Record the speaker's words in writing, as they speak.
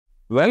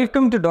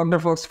Welcome to Dr.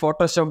 Fox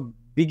Photoshop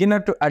Beginner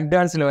to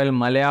Advanced Level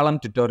Malayalam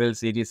Tutorial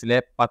Series-le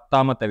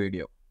 10th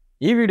video.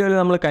 ഈ വീഡിയോയിൽ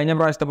നമ്മൾ കഴിഞ്ഞ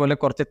പ്രാവശ്യത്തെ പോലെ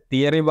കുറച്ച്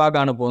തിയറി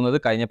ഭാഗമാണ് പോകുന്നത്.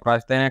 കഴിഞ്ഞ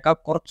പ്രാവശ്യത്തേക്കാൾ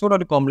കുറച്ചുകൂടി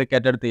ഒരു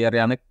കോംപ്ലിക്കേറ്റഡ്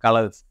തിയറിയാണ്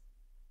കളേഴ്സ്.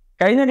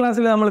 കഴിഞ്ഞ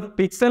ക്ലാസ്സിൽ നമ്മൾ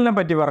പിക്സലിനെ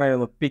പറ്റി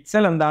പറയുന്നു.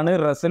 പിക്സൽ എന്താണ്,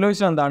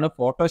 റെസൊല്യൂഷൻ എന്താണ്,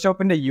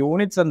 ഫോട്ടോഷോപ്പിന്റെ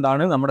യൂണിറ്റ്സ്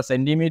എന്താണ്, നമ്മുടെ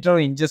സെന്റിമീറ്റർ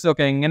ഇഞ്ചസും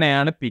ഒക്കെ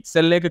എങ്ങനെയാണ്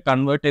പിക്സലിലേക്ക്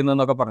കൺവേർട്ട്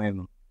ചെയ്യുന്നതെന്നൊക്കെ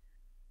പറഞ്ഞിരുന്നു.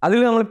 അതിൽ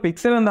നമ്മൾ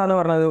പിക്സൽ എന്താണെന്ന്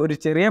പറഞ്ഞത് ഒരു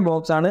ചെറിയ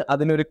ബോക്സ് ആണ്,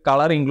 അതിനൊരു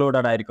കളർ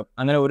ഇൻക്ലൂഡഡ് ആയിരിക്കും.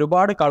 അങ്ങനെ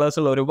ഒരുപാട്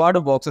കളേഴ്സുള്ള ഒരുപാട്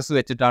ബോക്സസ്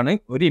വെച്ചിട്ടാണ്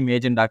ഒരു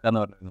ഇമേജ് ഉണ്ടാക്കുക എന്ന്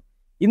പറയുന്നത്.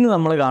 ഇന്ന്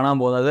നമ്മൾ കാണാൻ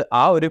പോകുന്നത്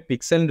ആ ഒരു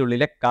പിക്സലിൻ്റെ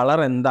ഉള്ളിലെ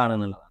കളർ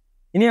എന്താണെന്നുള്ളതാണ്.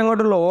 ഇനി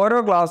അങ്ങോട്ടുള്ള ഓരോ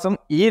ക്ലാസ്സും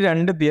ഈ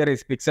രണ്ട്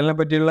തിയറീസ്, പിക്സലിനെ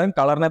പറ്റിയുള്ള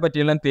കളറിനെ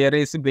പറ്റിയുള്ള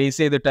തിയറീസ്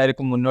ബേസ്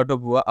ചെയ്തിട്ടായിരിക്കും മുന്നോട്ട്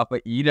പോവുക.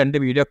 അപ്പോൾ ഈ രണ്ട്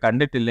വീഡിയോ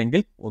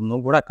കണ്ടിട്ടില്ലെങ്കിൽ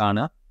ഒന്നും കൂടെ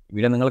കാണുക.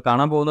 വീഡിയോ നിങ്ങൾ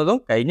കാണാൻ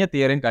പോകുന്നതും കഴിഞ്ഞ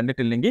തിയറിയും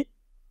കണ്ടിട്ടില്ലെങ്കിൽ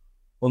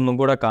ഒന്നും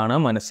കൂടെ കാണുക,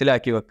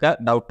 മനസ്സിലാക്കി വെക്കുക.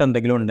 ഡൗട്ട്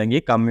എന്തെങ്കിലും ഉണ്ടെങ്കിൽ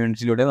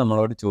കമ്മ്യൂണിറ്റിയിലൂടെ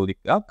നമ്മളോട്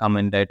ചോദിക്കുക,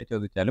 കമൻ്റ് ആയിട്ട്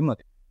ചോദിച്ചാലും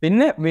മതി.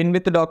 പിന്നെ വിൻ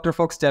വിത്ത് ഡോക്ടർ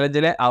ഫോക്സ്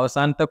ചലഞ്ചിലെ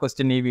അവസാനത്തെ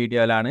ക്വസ്റ്റ്യൻ ഈ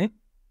വീഡിയോയിലാണ്.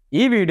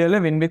 ഈ വീഡിയോയിൽ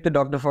win with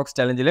doctor Fox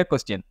ചലഞ്ചിലെ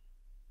question,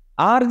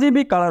 RGB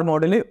colour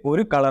മോഡിൽ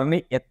ഒരു കളറിന്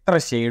എത്ര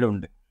ഷെയ്ഡ്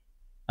ഉണ്ട്?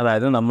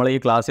 അതായത് നമ്മൾ ഈ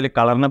ക്ലാസ്സിൽ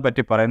കളറിനെ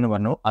പറ്റി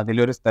പറഞ്ഞു,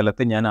 അതിലൊരു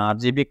സ്ഥലത്ത് ഞാൻ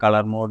RGB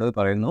കളർ മോഡ്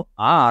പറയുന്നു.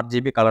 ആ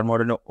RGB കളർ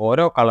മോഡിന്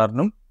ഓരോ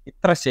കളറിനും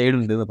ഇത്ര ഷെയ്ഡ്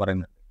ഉണ്ട് എന്ന്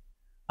പറയുന്നുണ്ട്.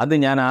 അത്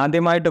ഞാൻ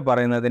ആദ്യമായിട്ട്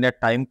പറയുന്നതിൻ്റെ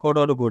ടൈം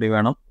കോഡോട് കൂടി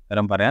വേണം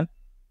ഉത്തരം പറയാൻ.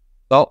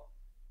 സോ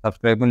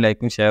സബ്സ്ക്രൈബും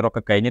ലൈക്കും ഷെയറും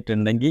ഒക്കെ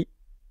കഴിഞ്ഞിട്ടുണ്ടെങ്കിൽ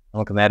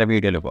നമുക്ക് നേരെ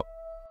വീഡിയോയിൽ പോകാം.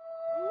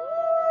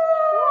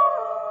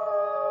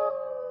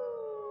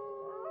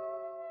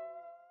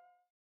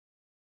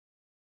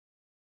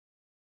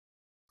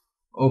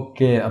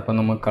 ഓക്കെ, അപ്പോൾ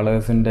നമ്മൾ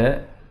കളേഴ്സിൻ്റെ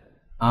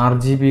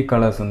RGB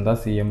കളേഴ്സ് എന്താ,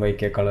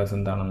 CMYK കളേഴ്സ്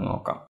എന്താണെന്ന്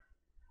നോക്കാം.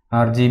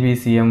 RGB,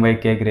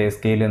 CMYK, ഗ്രേ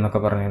സ്കെയിൽ എന്നൊക്കെ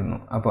പറഞ്ഞിരുന്നു.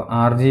 അപ്പോൾ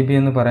RGB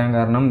എന്ന് പറയാൻ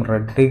കാരണം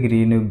റെഡ്,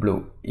 ഗ്രീന്, ബ്ലൂ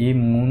ഈ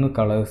മൂന്ന്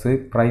കളേഴ്സ്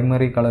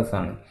പ്രൈമറി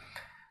കളേഴ്സാണ്.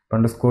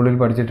 പണ്ട് സ്കൂളിൽ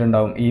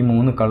പഠിച്ചിട്ടുണ്ടാവും. ഈ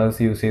മൂന്ന്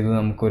കളേഴ്സ് യൂസ് ചെയ്ത്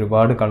നമുക്ക്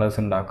ഒരുപാട് കളേഴ്സ്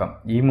ഉണ്ടാക്കാം.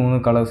 ഈ മൂന്ന്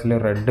കളേഴ്സിൽ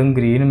റെഡും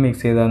ഗ്രീനും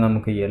മിക്സ് ചെയ്താൽ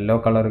നമുക്ക് യെല്ലോ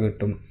കളർ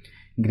കിട്ടും,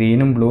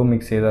 ഗ്രീനും ബ്ലൂവും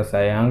മിക്സ് ചെയ്താൽ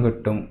സയാൻ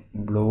കിട്ടും,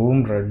 ബ്ലൂവും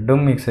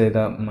റെഡും മിക്സ്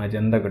ചെയ്താൽ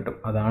മജന്ത കിട്ടും.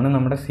 അതാണ്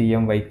നമ്മുടെ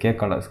CMYK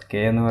കളേഴ്സ്.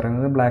 K എന്ന്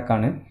പറയുന്നത് ബ്ലാക്ക്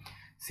ആണ്,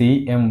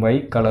 CMY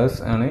കളേഴ്സ്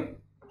ആണ്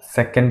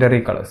സെക്കൻഡറി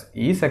കളേഴ്സ്.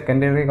 ഈ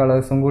സെക്കൻഡറി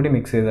കളേഴ്സും കൂടി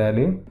മിക്സ് ചെയ്താൽ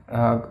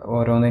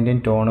ഓരോന്നിൻ്റെയും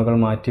ടോണുകൾ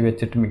മാറ്റി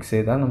വെച്ചിട്ട് മിക്സ്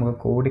ചെയ്താൽ നമുക്ക്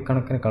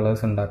കോടിക്കണക്കിന്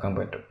കളേഴ്സ് ഉണ്ടാക്കാൻ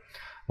പറ്റും.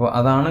 അപ്പോൾ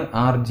അതാണ്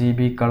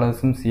RGB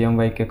കളേഴ്സും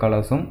CMYK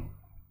കളേഴ്സും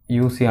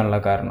യൂസ് ചെയ്യാനുള്ള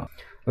കാരണം.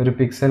 ഒരു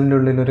പിക്സലിൻ്റെ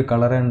ഉള്ളിൽ ഒരു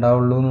കളറേ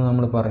ഉണ്ടാവുള്ളൂ എന്ന്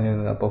നമ്മൾ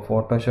പറഞ്ഞിരുന്നത്. അപ്പോൾ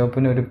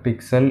ഫോട്ടോഷോപ്പിന് ഒരു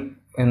പിക്സൽ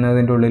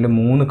എന്നതിൻ്റെ ഉള്ളിൽ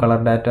 3 കളർ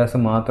ഡാറ്റാസ്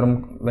മാത്രം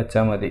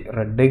വെച്ചാൽ മതി.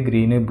 റെഡ്,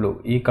 ഗ്രീന്, ബ്ലൂ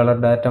ഈ കളർ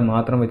ഡാറ്റ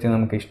മാത്രം വെച്ച്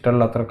നമുക്ക്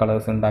ഇഷ്ടമുള്ള അത്ര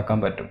കളേഴ്സ് ഉണ്ടാക്കാൻ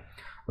പറ്റും.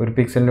 ഒരു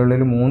പിക്സലിൻ്റെ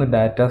ഉള്ളിൽ 3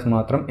 ഡാറ്റാസ്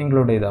മാത്രം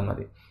ഇൻക്ലൂഡ് ചെയ്താൽ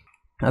മതി.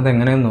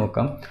 അതെങ്ങനെയെന്ന്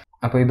നോക്കാം.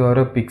 അപ്പോൾ ഇത്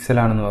ഓരോ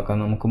പിക്സലാണെന്ന് നോക്കാം.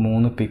 നമുക്ക്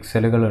 3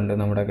 പിക്സലുകളുണ്ട്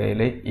നമ്മുടെ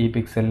കയ്യിൽ. ഈ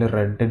പിക്സലിൽ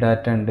റെഡ്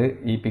ഡാറ്റ ഉണ്ട്,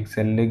 ഈ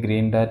പിക്സലിൽ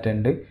ഗ്രീൻ ഡാറ്റ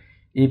ഉണ്ട്,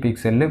 ഈ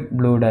പിക്സലിൽ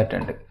ബ്ലൂ ഡാറ്റ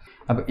ഉണ്ട്.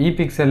 അപ്പോൾ ഈ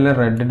പിക്സലിൽ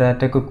റെഡ്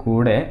ഡാറ്റയ്ക്ക്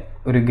കൂടെ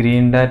ഒരു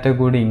ഗ്രീൻ ഡാറ്റ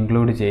കൂടി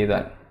ഇൻക്ലൂഡ്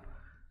ചെയ്താൽ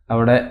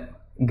അവിടെ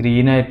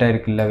ഗ്രീൻ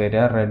ആയിട്ടായിരിക്കില്ല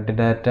വരിക. റെഡ്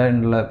ഡാറ്റ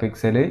ഉള്ള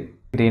പിക്സൽ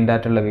ഗ്രീൻ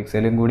ഡാറ്റ ഉള്ള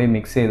പിക്സലും കൂടി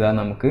മിക്സ് ചെയ്താൽ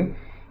നമുക്ക്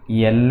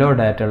യെല്ലോ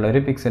ഡാറ്റ ഉള്ള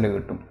ഒരു പിക്സൽ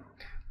കിട്ടും.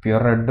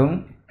 പ്യുർ റെഡും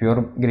പ്യുർ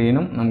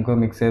ഗ്രീനും നമുക്ക്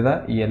മിക്സ് ചെയ്താൽ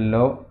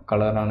യെല്ലോ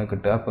കളറാണ്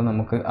കിട്ടുക. അപ്പോൾ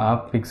നമുക്ക് ആ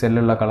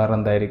പിക്സലിലുള്ള കളർ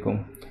എന്തായിരിക്കും?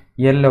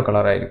 യെല്ലോ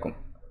കളറായിരിക്കും.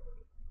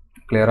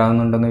 ക്ലിയർ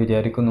ആകുന്നുണ്ടെന്ന്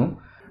വിചാരിക്കുന്നു.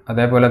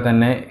 അതേപോലെ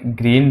തന്നെ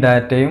ഗ്രീൻ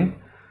ഡാറ്റയും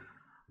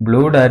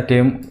ബ്ലൂ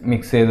ഡാറ്റയും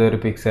മിക്സ് ചെയ്ത ഒരു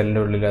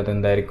പിക്സലിൻ്റെ ഉള്ളിൽ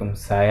അതെന്തായിരിക്കും?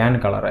 സയാൻ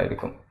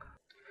കളറായിരിക്കും.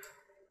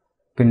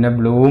 പിന്നെ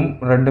ബ്ലൂവും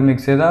റെഡും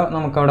മിക്സ് ചെയ്താൽ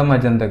നമുക്കവിടെ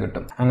മജന്ത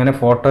കിട്ടും. അങ്ങനെ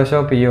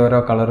ഫോട്ടോഷോപ്പ് ഈ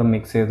ഓരോ കളറും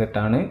മിക്സ്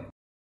ചെയ്തിട്ടാണ്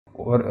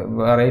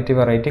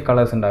വെറൈറ്റി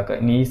കളേഴ്സ് ഉണ്ടാക്കുക.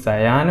 ഇനി ഈ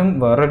സയാനും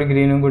വേറൊരു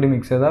ഗ്രീനും കൂടി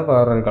മിക്സ് ചെയ്താൽ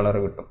വേറൊരു കളർ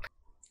കിട്ടും.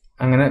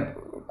 അങ്ങനെ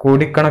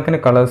കോടിക്കണക്കിന്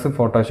കളേഴ്സ്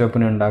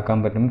ഫോട്ടോഷോപ്പിന് ഉണ്ടാക്കാൻ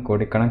പറ്റും.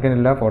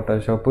 കോടിക്കണക്കിനില്ല,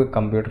 ഫോട്ടോഷോപ്പ്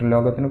കമ്പ്യൂട്ടർ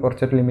ലോകത്തിന്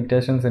കുറച്ചൊരു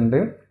ലിമിറ്റേഷൻസ് ഉണ്ട്.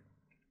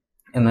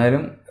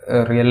 എന്നാലും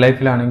റിയൽ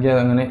ലൈഫിലാണെങ്കിൽ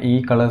അങ്ങനെ ഈ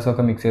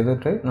കളേഴ്സൊക്കെ മിക്സ്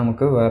ചെയ്തിട്ട്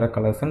നമുക്ക് വേറെ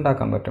കളേഴ്സ്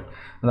ഉണ്ടാക്കാൻ പറ്റും.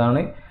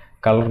 അതാണ്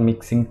കളർ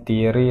മിക്സിംഗ്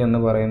തിയറി എന്ന്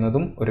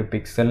പറയുന്നതും. ഒരു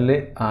പിക്സലിൽ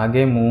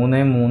ആകെ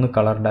 3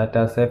 കളർ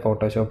ഡാറ്റാസെ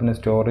ഫോട്ടോഷോപ്പിന്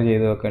സ്റ്റോർ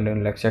ചെയ്ത്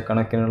വെക്കേണ്ടതുണ്ട്.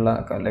 ലക്ഷക്കണക്കിനുള്ള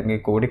അല്ലെങ്കിൽ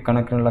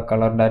കോടിക്കണക്കിനുള്ള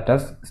കളർ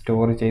ഡാറ്റാസ്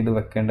സ്റ്റോർ ചെയ്ത്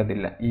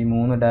വെക്കേണ്ടതില്ല. ഈ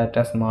 3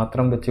 ഡാറ്റാസ്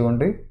മാത്രം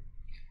വെച്ചുകൊണ്ട്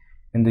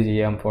എന്ത്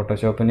ചെയ്യാം?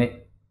 ഫോട്ടോഷോപ്പിന്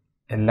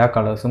എല്ലാ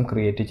കളേഴ്സും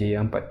ക്രിയേറ്റ്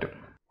ചെയ്യാൻ പറ്റും.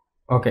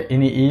 ഓക്കെ,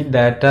 ഇനി ഈ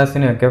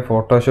ഡാറ്റാസിനെയൊക്കെ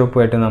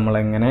ഫോട്ടോഷോപ്പുമായിട്ട്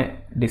നമ്മളെങ്ങനെ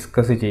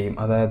ഡിസ്കസ് ചെയ്യും?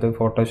 അതായത്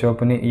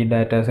ഫോട്ടോഷോപ്പിന് ഈ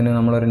ഡാറ്റാസിന്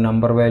നമ്മളൊരു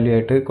നമ്പർ വാല്യൂ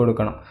ആയിട്ട്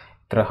കൊടുക്കണം.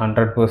 ഇത്ര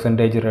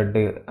 100%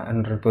 റെഡ്,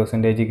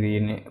 100%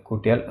 ഗ്രീന്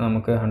കൂട്ടിയാൽ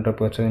നമുക്ക്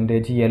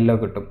 100% യെല്ലോ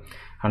കിട്ടും.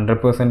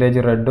 100%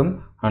 റെഡും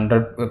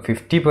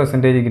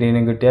 50%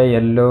 ഗ്രീനും കിട്ടിയാൽ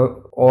യെല്ലോ,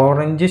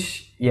 ഓറഞ്ചിഷ്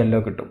യെല്ലോ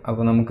കിട്ടും.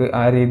 അപ്പോൾ നമുക്ക്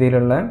ആ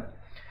രീതിയിലുള്ള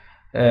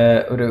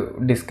ഒരു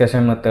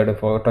ഡിസ്കഷൻ മെത്തേഡ്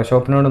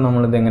ഫോട്ടോഷോപ്പിനോട്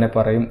നമ്മളിത് എങ്ങനെ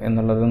പറയും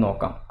എന്നുള്ളത്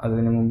നോക്കാം.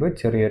 അതിനു മുമ്പ്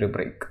ചെറിയൊരു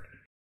ബ്രേക്ക്.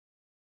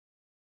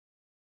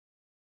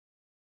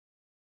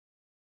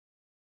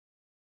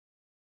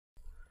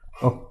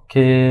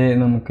 ഓക്കെ,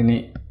 നമുക്കിനി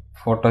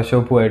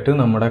ഫോട്ടോഷോപ്പുമായിട്ട്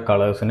നമ്മുടെ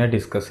കളേഴ്സിനെ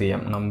ഡിസ്കസ്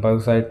ചെയ്യാം.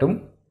 നമ്പേഴ്സായിട്ടും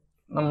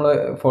നമ്മൾ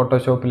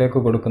ഫോട്ടോഷോപ്പിലേക്ക്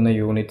കൊടുക്കുന്ന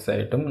യൂണിറ്റ്സ്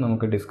ആയിട്ടും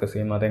നമുക്ക് ഡിസ്കസ്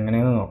ചെയ്യാം.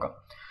 അതെങ്ങനെയെന്ന് നോക്കാം.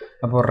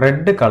 അപ്പോൾ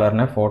റെഡ്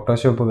കളറിനെ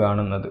ഫോട്ടോഷോപ്പ്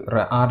കാണുന്നത്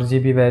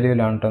RGB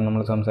വാല്യൂയിലാണ് കേട്ടോ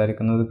നമ്മൾ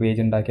സംസാരിക്കുന്നത്.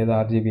 പേജ് ഉണ്ടാക്കിയത്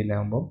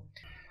RGBയിലാകുമ്പോൾ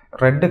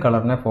റെഡ്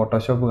കളറിനെ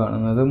ഫോട്ടോഷോപ്പ്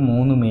കാണുന്നത്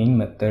 3 മെയിൻ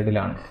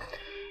മെത്തേഡിലാണ്.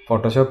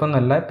 ഫോട്ടോഷോപ്പ്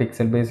എന്നല്ല,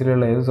 പിക്സൽ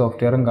ബേസിലുള്ള ഏത്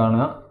സോഫ്റ്റ്വെയറും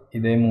കാണുക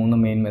ഇതേ 3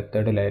 മെയിൻ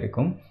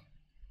മെത്തേഡിലായിരിക്കും.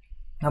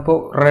 അപ്പോൾ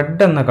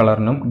റെഡ് എന്ന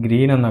കളറിനും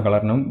ഗ്രീൻ എന്ന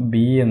കളറിനും B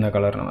എന്ന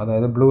കളറിനും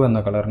അതായത് ബ്ലൂ എന്ന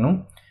കളറിനും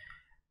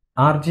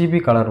RGB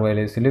കളർ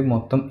വാല്യൂസിൽ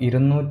മൊത്തം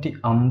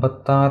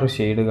 256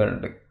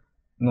 ഷെയ്ഡുകളുണ്ട്.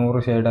 100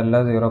 ഷെയ്ഡല്ല,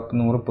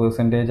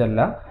 100% അല്ല,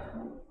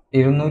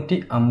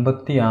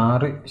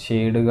 256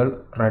 ഷെയ്ഡുകൾ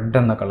റെഡ്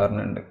എന്ന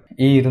കളറിനുണ്ട്.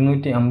 ഈ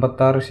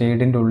 256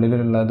 ഷെയ്ഡിൻ്റെ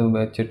ഉള്ളിലുള്ളത്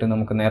വെച്ചിട്ട്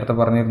നമുക്ക് നേരത്തെ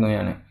പറഞ്ഞിരുന്നു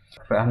ഞാൻ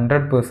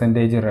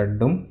 100%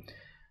 റെഡും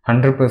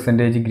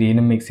 100%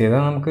 ഗ്രീനും മിക്സ്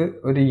ചെയ്താൽ നമുക്ക്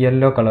ഒരു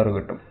യെല്ലോ കളർ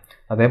കിട്ടും.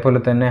 അതേപോലെ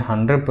തന്നെ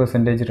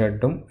 100%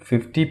 റെഡും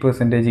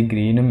 50%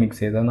 ഗ്രീനും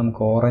മിക്സ് ചെയ്താൽ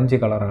നമുക്ക് ഓറഞ്ച്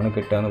കളറാണ്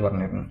കിട്ടുക എന്ന്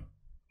പറഞ്ഞിരുന്നു.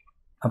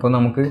 അപ്പോൾ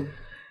നമുക്ക്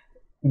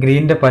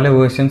ഗ്രീനിൻ്റെ പല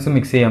വേർഷൻസ്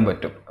മിക്സ് ചെയ്യാൻ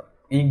പറ്റും.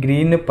 ഈ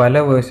ഗ്രീനിന് പല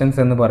വേർഷൻസ്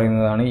എന്ന്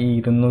പറയുന്നതാണ് ഈ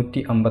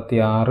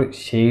 256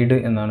 ഷെയ്ഡ്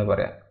എന്നാണ്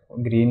പറയാം.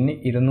 ഗ്രീനിന്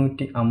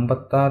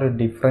 256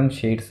 ഡിഫറെൻറ്റ്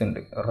ഷെയ്ഡ്സ് ഉണ്ട്.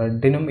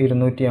 റെഡിനും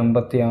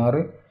 256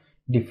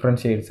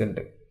 ഡിഫറെൻറ്റ് ഷെയ്ഡ്സ്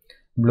ഉണ്ട്.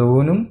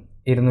 ബ്ലൂവിനും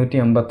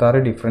 256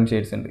 ഡിഫറെൻറ്റ്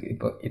ഷെയ്ഡ്സ് ഉണ്ട്.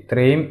 ഇപ്പോൾ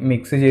ഇത്രയും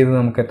മിക്സ് ചെയ്ത്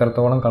നമുക്ക്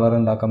എത്രത്തോളം കളർ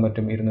ഉണ്ടാക്കാൻ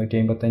പറ്റും?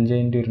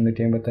 255 ×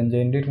 255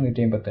 ×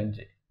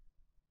 255.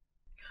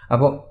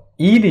 അപ്പോൾ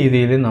ഈ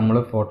രീതിയിൽ നമ്മൾ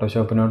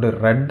ഫോട്ടോഷോപ്പിനോട്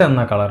റെഡ്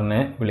എന്ന കളറിനെ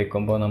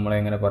വിളിക്കുമ്പോൾ നമ്മൾ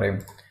എങ്ങനെ പറയും?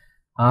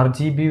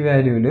 RGB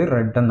വാല്യൂവിൽ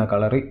റെഡ് എന്ന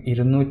കളർ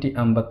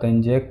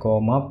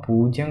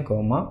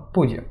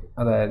 255,0,0,0.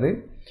 അതായത്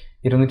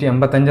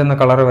 255 എന്ന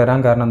കളർ വരാൻ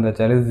കാരണം എന്താ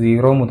വെച്ചാൽ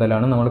 0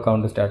 മുതലാണ് നമ്മൾ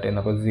കൗണ്ട് സ്റ്റാർട്ട്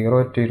ചെയ്യുന്നത്. അപ്പോൾ 0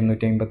 to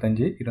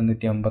 255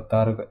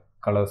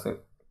 256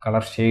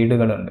 കളർ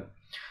ഷെയ്ഡുകളുണ്ട്.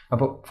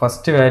 അപ്പോൾ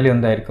ഫസ്റ്റ് വാല്യൂ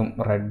എന്തായിരിക്കും?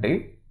 Red,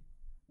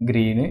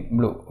 green,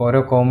 blue. ഓരോ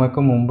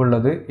കോമയ്ക്കും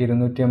മുമ്പുള്ളത്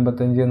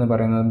 255 എന്ന്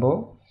പറയുമ്പോൾ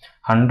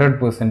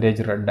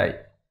 100% റെഡായി.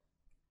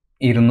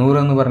 200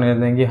 എന്ന്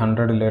പറഞ്ഞിരുന്നെങ്കിൽ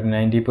 100 ഒരു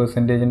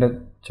 90%-ൻ്റെ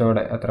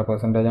ചോടെ, എത്ര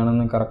പെർസെൻറ്റേജ്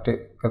ആണെന്ന്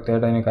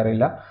കൃത്യമായിട്ട്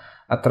എനിക്കറിയില്ല,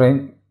 അത്രയും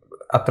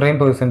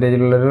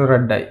പെർസെൻറ്റേജിലുള്ളൊരു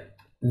റെഡായി.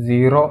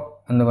 0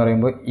 എന്ന്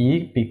പറയുമ്പോൾ ഈ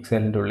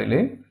പിക്സലിൻ്റെ ഉള്ളിൽ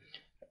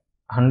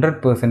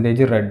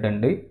 100% റെഡ്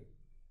ഉണ്ട്.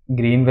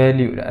 ഗ്രീൻ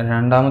വാല്യൂ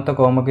രണ്ടാമത്തെ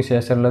കോമയ്ക്ക്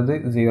ശേഷമുള്ളത്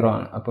 0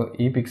 ആണ്. അപ്പോൾ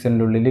ഈ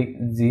പിക്സലിൻ്റെ ഉള്ളിൽ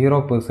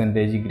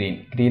 0%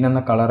 ഗ്രീൻ എന്ന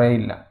കളറേ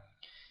ഇല്ല.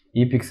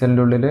 ഈ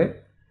പിക്സലിൻ്റെ ഉള്ളിൽ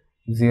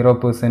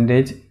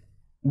 0%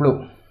 ബ്ലൂ,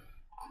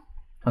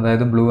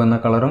 അതായത് ബ്ലൂ എന്ന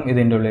കളറും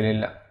ഇതിൻ്റെ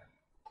ഉള്ളിലില്ല.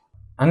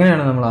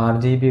 അങ്ങനെയാണ് നമ്മൾ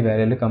RGB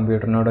വാല്യൂവിൽ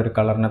കമ്പ്യൂട്ടറിനോട് ഒരു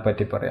കളറിനെ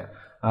പറ്റി പറയാം.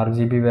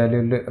 RGB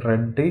വാല്യൂവിൽ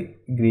റെഡ്,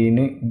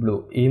 ഗ്രീന്, ബ്ലൂ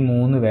ഈ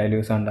 3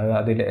 വാല്യൂസ് ഉണ്ടാകുക.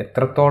 അതിൽ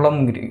എത്രത്തോളം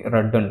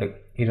റെഡ് ഉണ്ട്?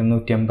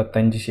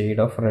 255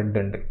 ഷെയ്ഡ് ഓഫ് റെഡ്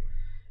ഉണ്ട്.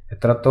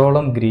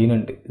 എത്രത്തോളം ഗ്രീൻ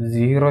ഉണ്ട്?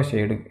 0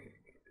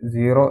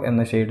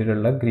 എന്ന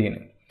ഷെയ്ഡിലുള്ള ഗ്രീന്.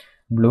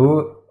 ബ്ലൂ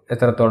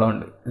എത്രത്തോളം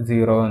ഉണ്ട്?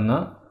 0 എന്ന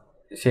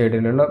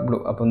ഷെയ്ഡിലുള്ള ബ്ലൂ.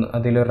 അപ്പം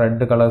അതിൽ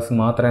റെഡ് കളേഴ്സ്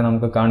മാത്രമേ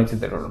നമുക്ക് കാണിച്ചു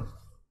തരുള്ളൂ.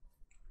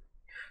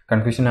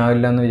 കൺഫ്യൂഷൻ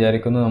ആവില്ല എന്ന്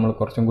വിചാരിക്കുന്നു. നമ്മൾ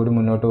കുറച്ചും കൂടി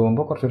മുന്നോട്ട്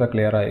പോകുമ്പോൾ കുറച്ചുകൂടെ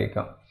ക്ലിയർ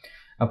ആയിരിക്കാം.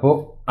 അപ്പോൾ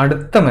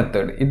അടുത്ത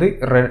മെത്തേഡ്, ഇത്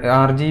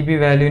RGB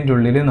വാല്യൂവിൻ്റെ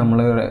ഉള്ളിൽ നമ്മൾ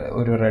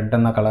ഒരു റെഡ്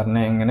എന്ന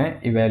കളറിനെ എങ്ങനെ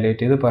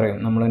ഇവാലുവേറ്റ് ചെയ്ത് പറയും?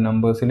 നമ്മൾ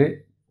നമ്പേഴ്സിൽ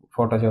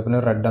ഫോട്ടോഷോപ്പിൽ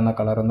റെഡ് എന്ന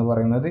കളർ എന്ന്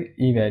പറയുന്നത്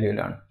ഈ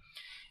വാല്യൂവിലാണ്.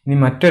 ഇനി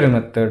മറ്റൊരു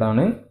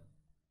മെത്തേഡാണ്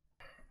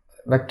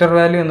വെക്റ്റർ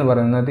വാല്യൂ എന്ന്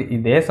പറയുന്നത്.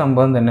 ഇതേ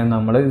സംഭവം തന്നെ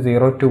നമ്മൾ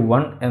 0 to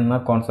 1 എന്ന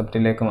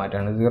കോൺസെപ്റ്റിലേക്ക്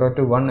മാറ്റാണ്. 0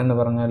 to 1 എന്ന്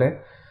പറഞ്ഞാൽ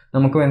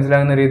നമുക്ക്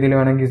മനസ്സിലാകുന്ന രീതിയിൽ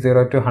വേണമെങ്കിൽ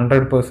 0 to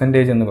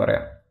 100% എന്ന്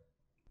പറയാം.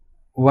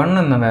 1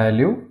 എന്ന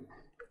വാല്യൂ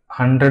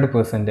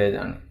 100%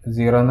 ആണ്,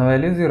 0 എന്ന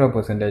വാല്യൂ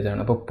 0% ആണ്.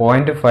 അപ്പോൾ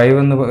 0.5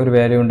 എന്ന് ഒരു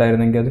വാല്യൂ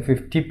ഉണ്ടായിരുന്നെങ്കിൽ അത്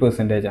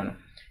 50% ആണ്.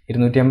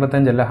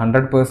 255 അല്ല,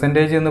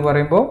 100% എന്ന്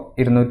പറയുമ്പോൾ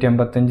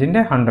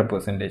 255ൻ്റെ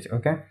 100%.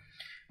 ഓക്കെ,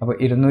 അപ്പോൾ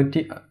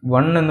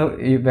 201 എന്ന്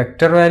ഈ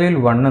വെക്റ്റർ വാല്യൂവിൽ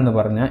 1 എന്ന്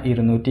പറഞ്ഞാൽ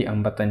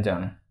 255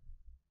 ആണ്.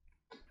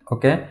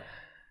 ഓക്കെ,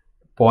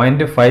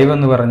 0.5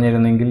 എന്ന്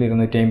പറഞ്ഞിരുന്നെങ്കിൽ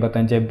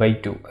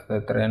 255/2, അത്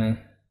എത്രയാണ്?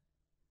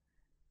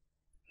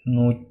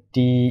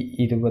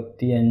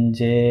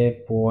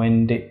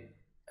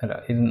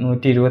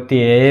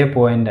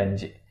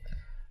 127.5.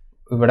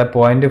 ഇവിടെ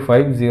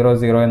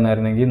 0.500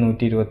 എന്നായിരുന്നെങ്കിൽ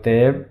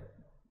 127,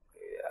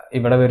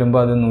 ഇവിടെ വരുമ്പോൾ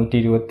അത്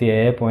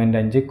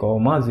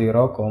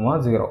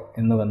 127.5,0,0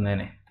 എന്ന്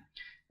വന്നേനെ.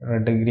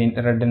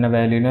 റെഡിൻ്റെ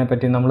വാല്യൂവിനെ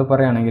പറ്റി നമ്മൾ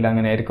പറയുകയാണെങ്കിൽ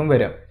അങ്ങനെ ആയിരിക്കും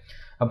വരിക.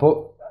 അപ്പോൾ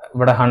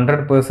ഇവിടെ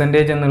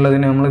 100%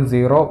 എന്നുള്ളതിന് നമ്മൾ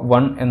 0,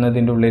 1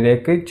 എന്നതിൻ്റെ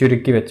ഉള്ളിലേക്ക്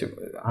ചുരുക്കി വെച്ചു.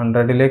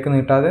 100ലേക്ക്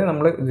നീട്ടാതെ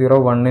നമ്മൾ 0,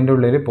 1ൻ്റെ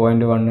ഉള്ളിൽ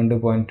 0.1 ഉണ്ട്,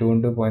 0.2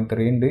 ഉണ്ട്,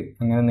 0.3 ഉണ്ട്,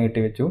 അങ്ങനെ നീട്ടി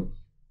വെച്ചു.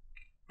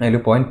 അതിൽ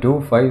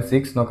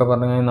 0.256 എന്നൊക്കെ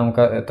പറഞ്ഞു കഴിഞ്ഞാൽ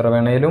നമുക്ക് എത്ര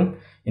വേണേലും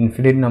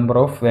ഇൻഫിനിറ്റ് നമ്പർ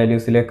ഓഫ്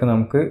വാല്യൂസിലേക്ക്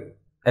നമുക്ക്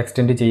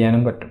എക്സ്റ്റെൻഡ്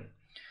ചെയ്യാനും പറ്റും.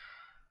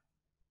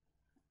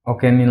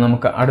 ഓക്കെ, ഇനി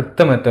നമുക്ക് അടുത്ത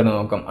മെത്തേഡ്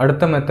നോക്കാം.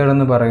 അടുത്ത മെത്തേഡ്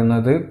എന്ന്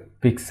പറയുന്നത്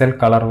പിക്സൽ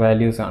കളർ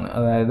വാല്യൂസ് ആണ്.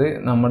 അതായത്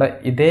നമ്മുടെ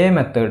ഇതേ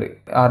മെത്തേഡ്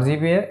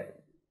RGBയെ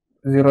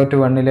 0 to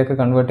 1ലേക്ക്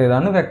കൺവേർട്ട്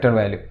ചെയ്താണ് വെക്റ്റർ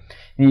വാല്യൂ.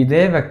 ഇനി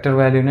ഇതേ വെക്റ്റർ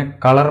വാല്യൂവിനെ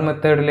കളർ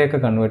മെത്തേഡിലേക്ക്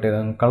കൺവേർട്ട്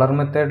ചെയ്തതാണ്. കളർ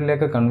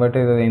മെത്തേഡിലേക്ക് കൺവേർട്ട്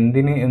ചെയ്തത്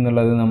എന്തിന്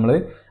എന്നുള്ളത് നമ്മൾ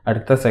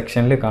അടുത്ത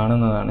സെക്ഷനിൽ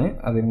കാണുന്നതാണ്.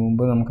 അതിനു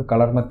മുമ്പ് നമുക്ക്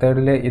കളർ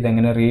മെത്തേഡിൽ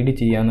ഇതെങ്ങനെ റീഡ്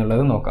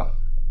ചെയ്യാന്നുള്ളത് നോക്കാം.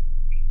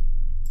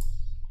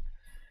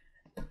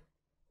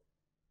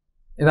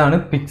 ഇതാണ്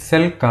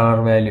pixel colour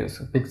values.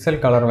 Pixel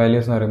colour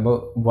values എന്ന് പറയുമ്പോൾ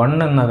 1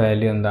 എന്ന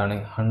വാല്യൂ എന്താണ്?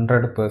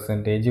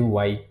 100%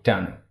 വൈറ്റ്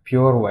ആണ്,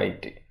 പ്യുവർ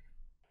വൈറ്റ്.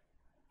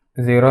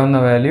 0 എന്ന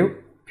value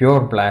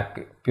pure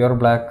black. Pure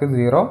black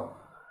 0,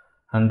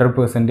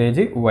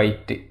 100%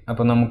 white.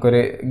 അപ്പോൾ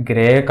നമുക്കൊരു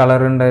ഗ്രേ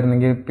കളർ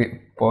ഉണ്ടായിരുന്നെങ്കിൽ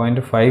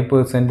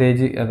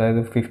 0.5%,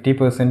 അതായത്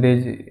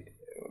 50%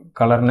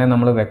 കളറിനെ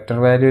നമ്മൾ വെക്റ്റർ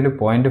വാല്യൂവിൽ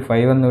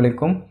 0.5 എന്ന്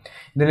വിളിക്കും.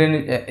 ഇതിൽ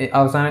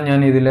അവസാനം ഞാൻ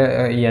ഇതിൽ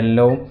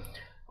യെല്ലോവും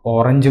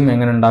ഓറഞ്ചും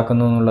എങ്ങനെ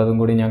ഉണ്ടാക്കുന്നു എന്നുള്ളതും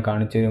കൂടി ഞാൻ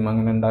കാണിച്ചു തരും.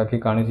 അങ്ങനെ ഉണ്ടാക്കി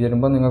കാണിച്ചു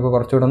തരുമ്പോൾ നിങ്ങൾക്ക്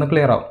കുറച്ചുകൂടെ ഒന്ന്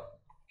ക്ലിയർ ആവും.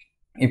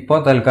 ഇപ്പോൾ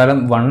തൽക്കാലം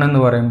 1 എന്ന്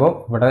പറയുമ്പോൾ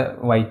ഇവിടെ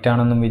വൈറ്റ്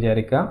ആണെന്നും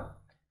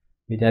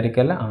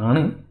വിചാരിക്കല്ല,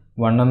 ആണ്.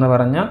 1 എന്ന്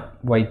പറഞ്ഞാൽ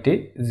വൈറ്റ്,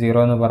 0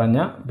 എന്ന്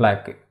പറഞ്ഞാൽ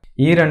ബ്ലാക്ക്.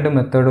 ഈ രണ്ട്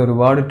മെത്തേഡ്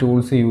ഒരുപാട്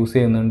ടൂൾസ് യൂസ്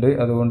ചെയ്യുന്നുണ്ട്,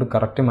 അതുകൊണ്ട്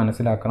കറക്റ്റ്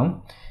മനസ്സിലാക്കണം.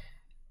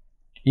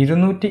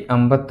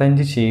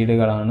 255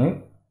 ഷെയ്ഡുകളാണ്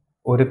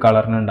ഒരു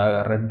കളറിന് ഉണ്ടാകുക.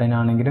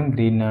 റെഡിനാണെങ്കിലും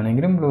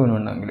ഗ്രീനാണെങ്കിലും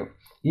ബ്ലൂവിനാണെങ്കിലും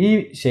ഈ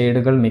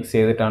ഷെയ്ഡുകൾ മിക്സ്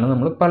ചെയ്തിട്ടാണ്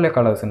നമ്മൾ പല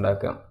കളേഴ്സ്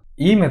ഉണ്ടാക്കുക.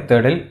 ഈ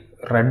മെത്തേഡിൽ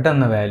റെഡ്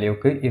എന്ന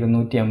വാല്യൂക്ക്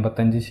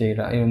 255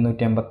 ഷെയ്ഡ്,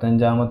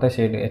 255ാമത്തെ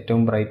ഷെയ്ഡ്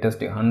ഏറ്റവും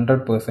ബ്രൈറ്റസ്റ്റ്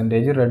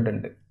 100% റെഡ്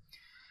ഉണ്ട്.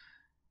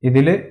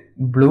 ഇതിൽ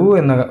ബ്ലൂ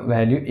എന്ന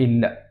വാല്യൂ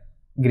ഇല്ല,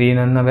 ഗ്രീൻ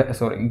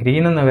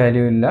എന്ന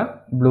വാല്യൂ ഇല്ല,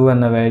 ബ്ലൂ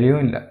എന്ന വാല്യൂ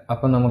ഇല്ല.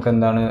 അപ്പം നമുക്ക്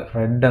എന്താണ്?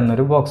 റെഡ്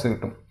എന്നൊരു ബോക്സ്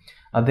കിട്ടും.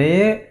 അതേ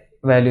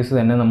വാല്യൂസ്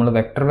തന്നെ നമ്മൾ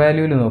വെക്റ്റർ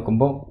വാല്യൂവിൽ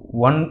നോക്കുമ്പോൾ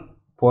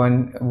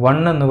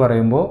 1 എന്ന്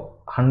പറയുമ്പോൾ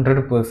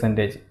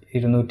 100%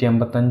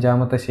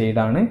 255ാമത്തെ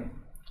ഷെയ്ഡാണ്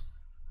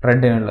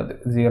റെഡിനുള്ളത്.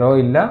 0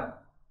 ഇല്ല,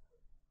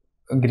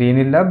 ഗ്രീൻ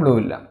ഇല്ല, ബ്ലൂ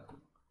ഇല്ല.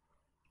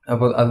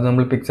 അപ്പോൾ അത്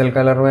നമ്മൾ പിക്സൽ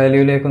കളർ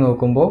വാല്യൂവിലേക്ക്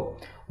നോക്കുമ്പോൾ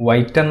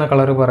വൈറ്റ് എന്ന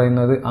കളർ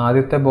പറയുന്നത്,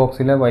 ആദ്യത്തെ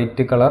ബോക്സിലെ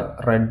വൈറ്റ് കളർ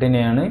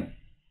റെഡിനെയാണ്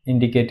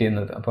ഇൻഡിക്കേറ്റ്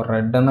ചെയ്യുന്നത്. അപ്പോൾ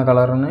റെഡ് എന്ന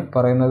കളറിന്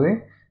പറയുന്നത്,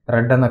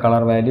 റെഡ് എന്ന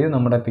കളർ വാല്യൂ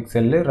നമ്മുടെ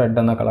പിക്സലിൽ റെഡ്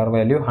എന്ന കളർ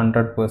വാല്യൂ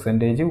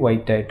 100%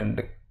 വൈറ്റ്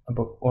ആയിട്ടുണ്ട്.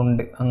 അപ്പോൾ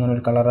ഉണ്ട്, അങ്ങനെ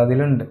ഒരു കളർ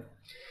അതിലുണ്ട്.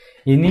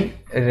 ഇനി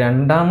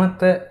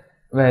രണ്ടാമത്തെ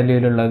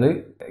വാല്യൂയിലുള്ളത്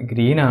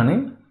ഗ്രീനാണ്,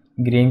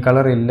 ഗ്രീൻ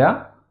കളർ ഇല്ല,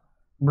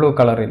 ബ്ലൂ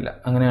കളർ ഇല്ല.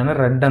 അങ്ങനെയാണ്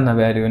റെഡ് എന്ന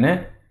വാല്യൂവിനെ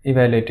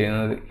ഇവാലുവേറ്റ്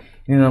ചെയ്യുന്നത്.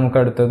 ഇനി നമുക്ക്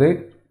അടുത്തത്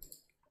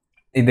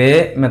ഇതേ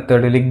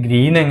മെത്തേഡിൽ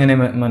ഗ്രീൻ എങ്ങനെ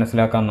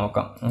മനസ്സിലാക്കാൻ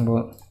നോക്കാം. അപ്പോൾ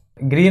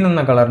ഗ്രീൻ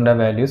എന്ന കളറിൻ്റെ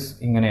വാല്യൂസ്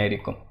ഇങ്ങനെ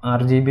ആയിരിക്കും.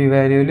 RGB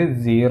വാല്യൂവിൽ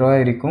 0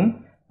 ആയിരിക്കും.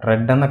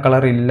 റെഡ് എന്ന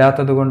കളർ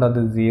ഇല്ലാത്തത് കൊണ്ട്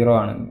അത് 0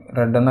 ആണ്.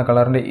 റെഡ് എന്ന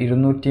കളറിൻ്റെ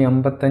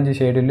 255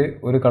 ഷെയ്ഡിൽ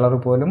ഒരു കളർ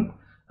പോലും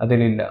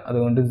അതിലില്ല,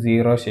 അതുകൊണ്ട്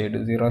 0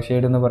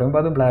 ഷെയ്ഡ് എന്ന്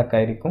പറയുമ്പോൾ അത് ബ്ലാക്ക്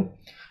ആയിരിക്കും.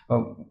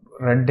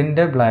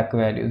 റെഡിൻ്റെ ബ്ലാക്ക്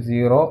വാല്യൂ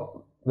 0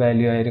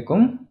 വാല്യൂ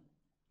ആയിരിക്കും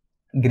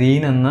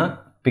ഗ്രീൻ എന്ന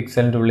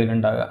പിക്സലിൻ്റെ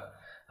ഉള്ളിലുണ്ടാകുക.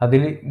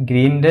 അതിൽ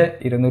ഗ്രീനിൻ്റെ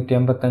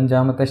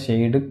 255ാമത്തെ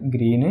ഷെയ്ഡ്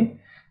ഗ്രീന്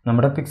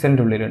നമ്മുടെ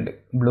പിക്സലിൻ്റെ ഉള്ളിലുണ്ട്,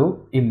 ബ്ലൂ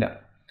ഇല്ല.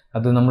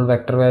 അത് നമ്മൾ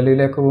വെക്റ്റർ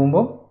വാല്യൂയിലേക്ക്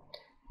പോകുമ്പോൾ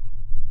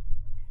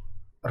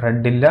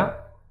റെഡില്ല,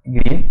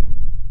 ഗ്രീൻ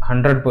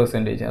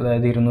 100%,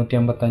 അതായത്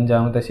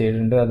 255ാമത്തെ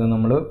ഷെയ്ഡ് ഉണ്ട്, അത്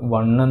നമ്മൾ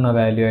 1 എന്ന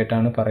വാല്യൂ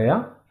ആയിട്ടാണ്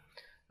പറയുക.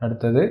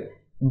 അടുത്തത്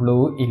ബ്ലൂ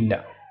ഇല്ല.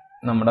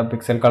 നമ്മുടെ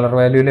പിക്സൽ കളർ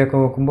വാല്യൂയിലേക്ക്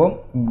നോക്കുമ്പോൾ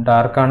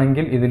ഡാർക്ക്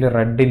ആണെങ്കിൽ ഇതിൽ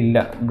റെഡ് ഇല്ല,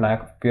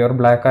 പ്യുവർ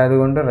ബ്ലാക്ക്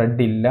ആയതുകൊണ്ട്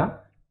റെഡ് ഇല്ല,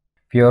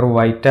 പ്യുവർ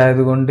വൈറ്റ്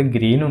ആയതുകൊണ്ട്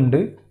ഗ്രീൻ ഉണ്ട്,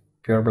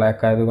 പ്യുവർ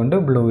ബ്ലാക്ക് ആയതുകൊണ്ട്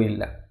ബ്ലൂ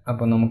ഇല്ല.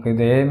 അപ്പോൾ നമുക്ക്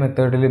ഇതേ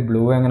മെത്തേഡിൽ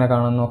ബ്ലൂ എങ്ങനെ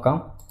കാണാൻ നോക്കാം.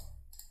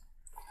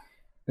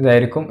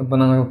 ഇതായിരിക്കും. ഇപ്പോൾ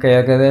നമുക്ക്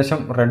ഏകദേശം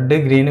റെഡ്,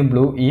 ഗ്രീൻ,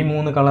 ബ്ലൂ ഈ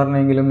 3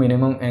 കളറിനെങ്കിലും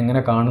മിനിമം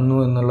എങ്ങനെ കാണുന്നു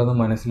എന്നുള്ളത്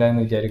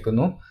മനസ്സിലായെന്ന്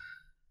വിചാരിക്കുന്നു.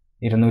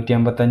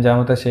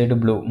 255ാമത്തെ ഷെയ്ഡ്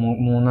ബ്ലൂ,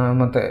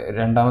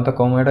 രണ്ടാമത്തെ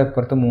കോമയുടെ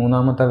അപ്പുറത്ത്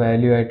 3ാമത്തെ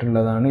വാല്യൂ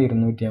ആയിട്ടുള്ളതാണ്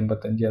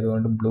 255,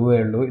 അതുകൊണ്ട് ബ്ലൂ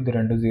ഉള്ളൂ. ഇത്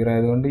 2 0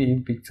 ആയതുകൊണ്ട് ഈ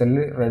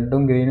പിക്സലിൽ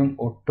റെഡും ഗ്രീനും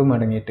ഒട്ടും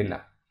അടങ്ങിയിട്ടില്ല.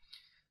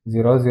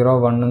 0 0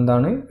 1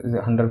 എന്താണ്?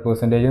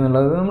 100%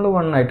 എന്നുള്ളത് നമ്മൾ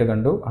 1 ആയിട്ട്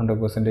കണ്ടു.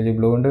 100%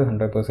 ബ്ലൂ ഉണ്ട്,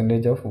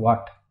 100% ഓഫ്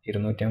വാട്ട്?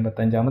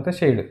 255ാമത്തെ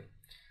ഷെയ്ഡ്.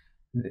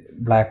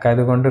 ബ്ലാക്ക്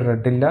ആയതുകൊണ്ട്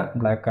റെഡ് ഇല്ല,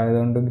 ബ്ലാക്ക്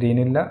ആയതുകൊണ്ട് ഗ്രീൻ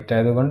ഇല്ല, വൈറ്റ്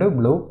ആയതുകൊണ്ട്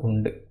ബ്ലൂ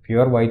ഉണ്ട്,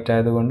 പ്യുവർ വൈറ്റ്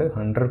ആയതുകൊണ്ട്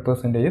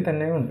 100%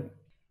 തന്നെ ഉണ്ട്.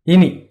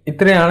 ഇനി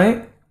ഇത്രയാണ്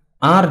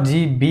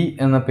RGB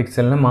എന്ന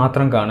പിക്സലിനെ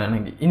മാത്രം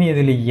കാണുകയാണെങ്കിൽ. ഇനി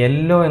ഇതിൽ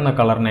യെല്ലോ എന്ന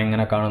കളറിനെ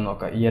എങ്ങനെ കാണും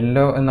നോക്കാം.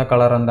 യെല്ലോ എന്ന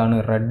കളർ എന്താണ്?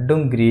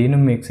 റെഡും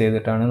ഗ്രീനും മിക്സ്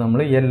ചെയ്തിട്ടാണ് നമ്മൾ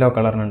യെല്ലോ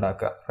കളറിന്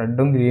ഉണ്ടാക്കുക.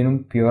 റെഡും ഗ്രീനും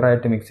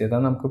പ്യുവറായിട്ട് മിക്സ്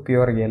ചെയ്താൽ നമുക്ക്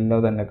പ്യുവർ യെല്ലോ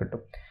തന്നെ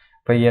കിട്ടും.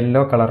 അപ്പോൾ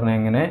യെല്ലോ കളറിനെ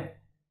എങ്ങനെ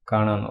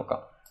കാണാൻ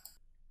നോക്കാം.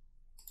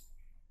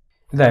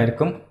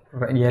 ഇതായിരിക്കും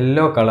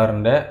യെല്ലോ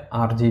കളറിൻ്റെ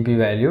RGB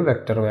value,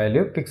 vector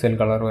value, pixel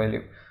colour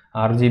value.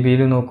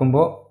 RGBയിൽ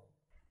നോക്കുമ്പോൾ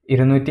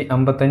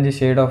 255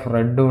 ഷെയ്ഡ് ഓഫ്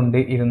റെഡും ഉണ്ട്,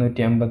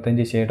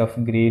 255 ഷെയ്ഡ് ഓഫ്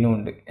ഗ്രീനും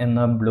ഉണ്ട്,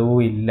 എന്നാൽ ബ്ലൂ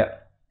ഇല്ല.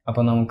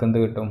 അപ്പോൾ നമുക്ക് എന്ത്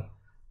കിട്ടും?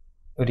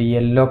 ഒരു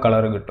യെല്ലോ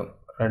കളർ കിട്ടും.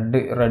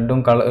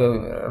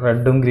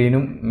 റെഡും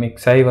ഗ്രീനും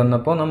മിക്സായി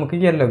വന്നപ്പോൾ നമുക്ക്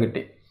യെല്ലോ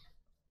കിട്ടി.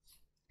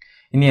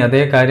 ഇനി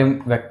അതേ കാര്യം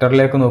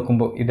വെക്റ്ററിലേക്ക്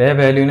നോക്കുമ്പോൾ ഇതേ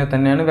വാല്യൂവിനെ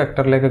തന്നെയാണ്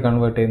വെക്റ്ററിലേക്ക്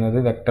കൺവേർട്ട് ചെയ്യുന്നത്.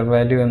 വെക്റ്റർ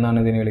വാല്യൂ എന്നാണ്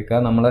ഇതിനെ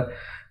വിളിക്കുക. നമ്മൾ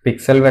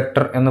പിക്സൽ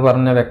വെക്റ്റർ എന്ന്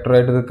പറഞ്ഞ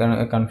വെക്റ്ററായിട്ട് ഇത്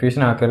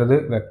കൺഫ്യൂഷൻ ആക്കരുത്,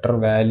 വെക്റ്റർ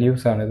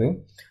വാല്യൂസ് ആണിത്.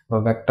 അപ്പോൾ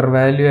വെക്റ്റർ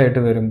വാല്യൂ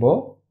ആയിട്ട് വരുമ്പോൾ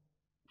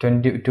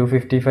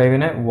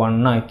 255നെ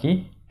 1 ആക്കി,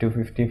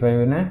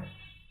 255നെ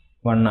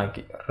 1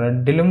 ആക്കി.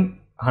 റെഡിലും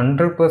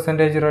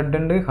 100% റെഡ്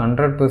ഉണ്ട്,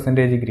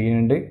 100% ഗ്രീൻ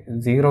ഉണ്ട്,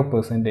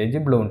 0%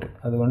 ബ്ലൂ ഉണ്ട്.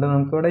 അതുകൊണ്ട്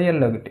നമുക്കിവിടെ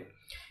യെല്ലോ കിട്ടി.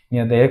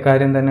 ഇനി അതേ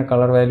കാര്യം തന്നെ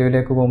കളർ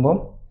വാല്യൂവിലേക്ക് പോകുമ്പോൾ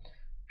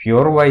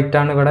പ്യുവർ വൈറ്റ്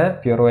ആണ് ഇവിടെ.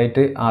 പ്യുവർ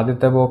വൈറ്റ്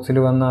ആദ്യത്തെ ബോക്സിൽ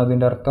വന്ന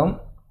അതിൻ്റെ അർത്ഥം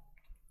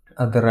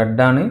അത്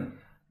റെഡാണ്.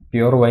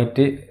 പ്യുവർ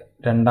വൈറ്റ്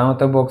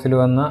രണ്ടാമത്തെ ബോക്സിൽ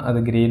വന്ന അത്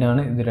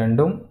ഗ്രീനാണ്, ഇത്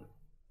രണ്ടും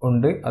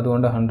ഉണ്ട്,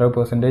 അതുകൊണ്ട്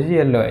 100%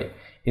 യെല്ലോ ആയി.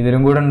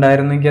 ഇതിലും കൂടെ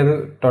ഉണ്ടായിരുന്നെങ്കിൽ അത്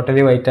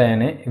ടോട്ടലി വൈറ്റ്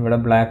ആയേനെ. ഇവിടെ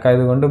ബ്ലാക്ക്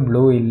ആയതുകൊണ്ട്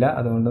ബ്ലൂ ഇല്ല,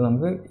 അതുകൊണ്ട്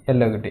നമുക്ക്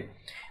യെല്ലോ കിട്ടി.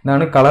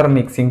 ഇതാണ് കളർ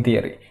മിക്സിംഗ്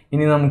തിയറി.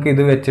 ഇനി നമുക്ക്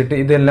ഇത് വെച്ചിട്ട്,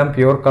 ഇതെല്ലാം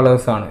പ്യുവർ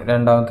കളേഴ്സാണ്.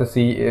 രണ്ടാമത്തെ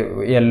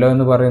യെല്ലോ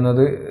എന്ന്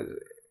പറയുന്നത്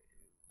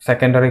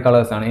സെക്കൻഡറി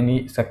കളേഴ്സാണ്. ഇനി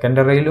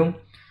സെക്കൻഡറിയിലും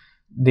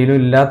ഇതിലും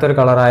ഇല്ലാത്തൊരു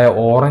കളറായ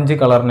ഓറഞ്ച്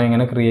കളറിനെ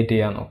എങ്ങനെ ക്രിയേറ്റ്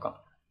ചെയ്യാൻ നോക്കാം.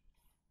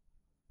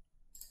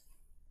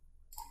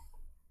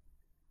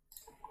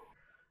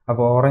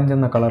 അപ്പോൾ ഓറഞ്ച്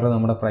എന്ന കളർ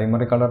നമ്മുടെ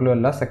പ്രൈമറി കളറിലും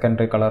അല്ല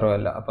സെക്കൻഡറി കളറും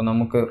അല്ല. അപ്പോൾ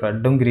നമുക്ക്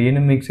റെഡും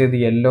ഗ്രീനും മിക്സ് ചെയ്ത്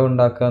യെല്ലോ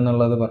ഉണ്ടാക്കുക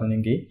എന്നുള്ളത്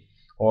പറഞ്ഞെങ്കിൽ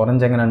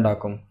ഓറഞ്ച് എങ്ങനെ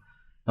ഉണ്ടാക്കും?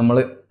 നമ്മൾ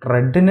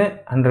റെഡിന്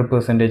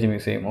 100%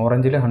 മിക്സ് ചെയ്യും,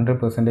 ഓറഞ്ചിൽ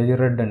 100%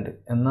 റെഡ് ഉണ്ട്,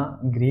 എന്നാൽ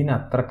ഗ്രീൻ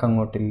അത്രക്ക്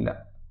അങ്ങോട്ടില്ല.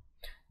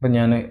 അപ്പം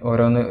ഞാൻ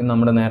ഓരോന്ന്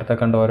നമ്മൾ നേരത്തെ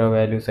കണ്ട ഓരോ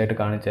വാല്യൂസ് ആയിട്ട്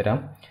കാണിച്ചു തരാം.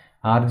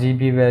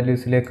 RGB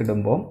വാല്യൂസിലേക്ക്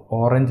ഇടുമ്പോൾ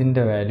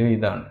ഓറഞ്ചിൻ്റെ വാല്യൂ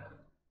ഇതാണ്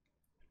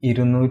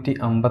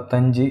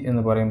 255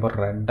 എന്ന് പറയുമ്പോൾ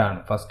റെഡാണ്.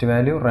 ഫസ്റ്റ്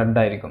വാല്യൂ റെഡ്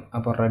ആയിരിക്കും.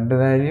 അപ്പോൾ റെഡ്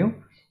വാല്യൂ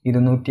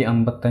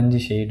 255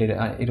 ഷെയ്ഡിൽ,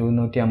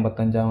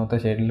 255ാമത്തെ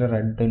ഷെയ്ഡിൽ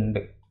റെഡ്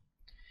ഉണ്ട്.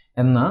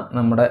 എന്നാൽ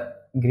നമ്മുടെ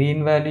ഗ്രീൻ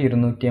വാല്യൂ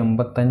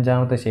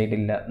 255ാമത്തെ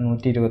ഷെയ്ഡില്ല,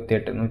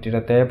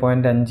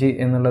 127.5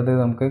 എന്നുള്ളത്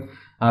നമുക്ക്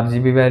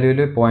RGB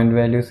വാല്യൂവിൽ പോയിൻ്റ്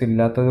വാല്യൂസ്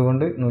ഇല്ലാത്തത്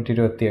കൊണ്ട്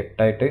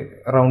 128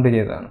 റൗണ്ട്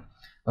ചെയ്തതാണ്.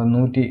 അപ്പോൾ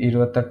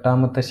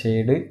 128ാമത്തെ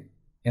ഷെയ്ഡ്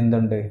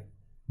എന്തുണ്ട്?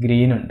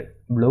 ഗ്രീൻ ഉണ്ട്,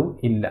 ബ്ലൂ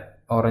ഇല്ല.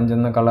 ഓറഞ്ച്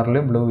എന്ന കളറിൽ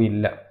ബ്ലൂ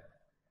ഇല്ല.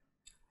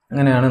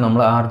 അങ്ങനെയാണ്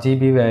നമ്മൾ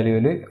RGB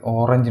വാല്യൂവിൽ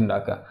ഓറഞ്ച്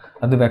ഉണ്ടാക്കുക.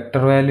 അത്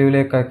വെക്ടർ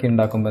വാല്യൂവിലേക്കാക്കി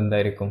ഉണ്ടാക്കുമ്പോൾ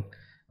എന്തായിരിക്കും?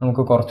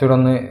 നമുക്ക് കുറച്ചുകൂടെ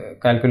ഒന്ന്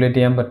കാൽക്കുലേറ്റ്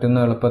ചെയ്യാൻ പറ്റുന്ന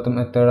എളുപ്പത്തിൽ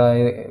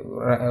മെത്തേഡായി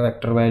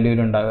വെക്ടർ വാല്യൂവിൽ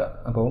ഉണ്ടാകുക.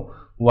 അപ്പോൾ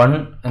 1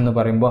 എന്ന്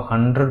പറയുമ്പോൾ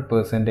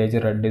 100%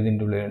 റെഡ്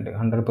ഇതിൻ്റെ ഉള്ളിലുണ്ട്.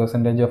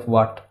 100% ഓഫ്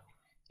വാട്ട്?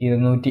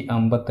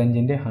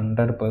 255ൻ്റെ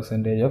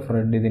 100% ഓഫ്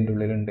റെഡ് ഇതിൻ്റെ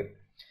ഉള്ളിലുണ്ട്.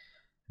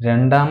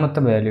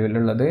 രണ്ടാമത്തെ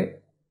വാല്യൂവിലുള്ളത്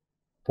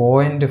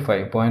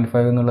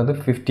 0.5 എന്നുള്ളത്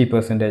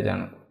 50%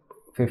 ആണ്.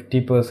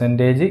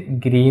 50%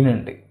 ഗ്രീൻ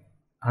ഉണ്ട്.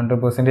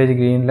 100%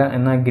 ഗ്രീനില്ല,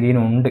 എന്നാൽ ഗ്രീൻ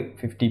ഉണ്ട്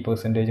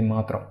 50%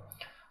 മാത്രം.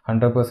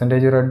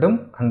 100% റെഡും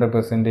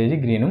 100%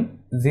 ഗ്രീനും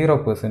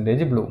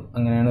 0% ബ്ലൂ.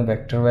 അങ്ങനെയാണ്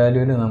വെക്ടർ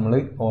വാല്യൂവിൽ നമ്മൾ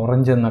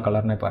ഓറഞ്ച് എന്ന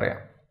കളറിനെ പറയാം.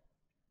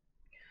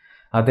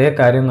 അതേ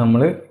കാര്യം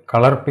നമ്മൾ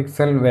കളർ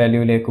പിക്സൽ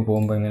വാല്യൂവിലേക്ക്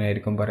പോകുമ്പോൾ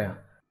എങ്ങനെയായിരിക്കും പറയാം?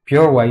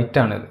 പ്യുവർ വൈറ്റ്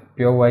ആണിത്.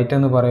 പ്യുവർ വൈറ്റ്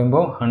എന്ന്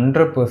പറയുമ്പോൾ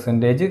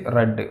 100%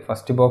 റെഡ്.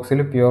 ഫസ്റ്റ് ബോക്സിൽ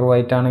പ്യുവർ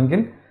വൈറ്റ്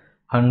ആണെങ്കിൽ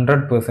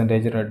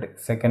 100% റെഡ്.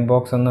 സെക്കൻഡ്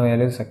ബോക്സ്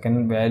എന്ന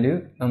സെക്കൻഡ് വാല്യൂ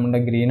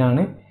നമ്മുടെ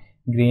ഗ്രീനാണ്.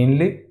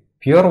 ഗ്രീനിൽ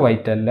പ്യുവർ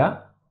വൈറ്റ് അല്ല,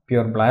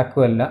 പ്യുവർ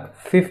ബ്ലാക്കും അല്ല,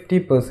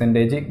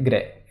 50% ഗ്രേ.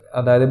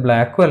 അതായത്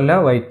ബ്ലാക്കും അല്ല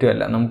വൈറ്റും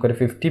അല്ല, നമുക്കൊരു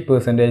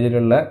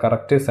 50%ലുള്ള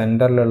കറക്റ്റ്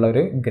സെൻറ്ററിലുള്ള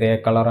ഒരു ഗ്രേ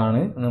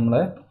കളറാണ്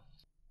നമ്മളെ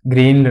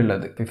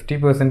ഗ്രീനിലുള്ളത്.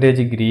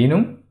 50%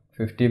 ഗ്രീനും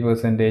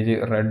 50%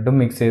 റെഡും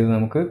മിക്സ് ചെയ്ത്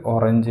നമുക്ക്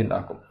ഓറഞ്ച്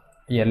ഉണ്ടാക്കും.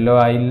 യെല്ലോ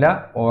ആയില്ല,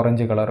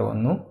 ഓറഞ്ച് കളർ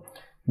വന്നു.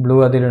 ബ്ലൂ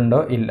അതിലുണ്ടോ?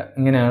 ഇല്ല.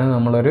 ഇങ്ങനെയാണ്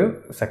നമ്മളൊരു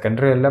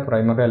സെക്കൻഡറി അല്ല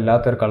പ്രൈമറി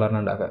അല്ലാത്തൊരു കളറിന്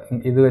ഉണ്ടാക്കുക.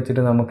 ഇത്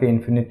വെച്ചിട്ട് നമുക്ക്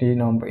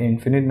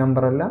ഇൻഫിനിറ്റ്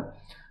നമ്പർ അല്ല,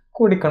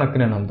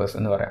 കോടിക്കണക്കിന് നമ്പേഴ്സ്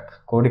എന്ന് പറയാം.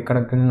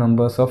 കോടിക്കണക്കിന്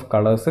നമ്പേഴ്സ് ഓഫ്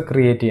കളേഴ്സ്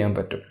ക്രിയേറ്റ് ചെയ്യാൻ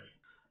പറ്റും.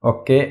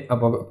 ഓക്കെ,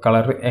 അപ്പോൾ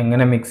കളർ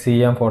എങ്ങനെ മിക്സ്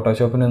ചെയ്യാം,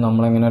 ഫോട്ടോഷോപ്പിന്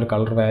നമ്മളെങ്ങനെ ഒരു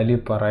കളർ വാല്യൂ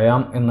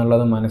പറയാം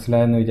എന്നുള്ളത്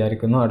മനസ്സിലായെന്ന്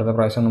വിചാരിക്കുന്നു. അടുത്ത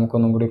പ്രാവശ്യം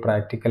നമുക്കൊന്നും കൂടി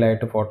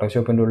പ്രാക്ടിക്കലായിട്ട്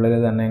ഫോട്ടോഷോപ്പിൻ്റെ ഉള്ളിൽ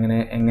തന്നെ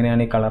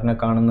എങ്ങനെയാണ് ഈ കളറിനെ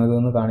കാണുന്നത്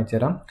എന്ന് കാണിച്ചു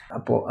തരാം.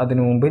 അപ്പോൾ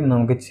അതിനു മുമ്പ്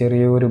നമുക്ക്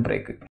ചെറിയൊരു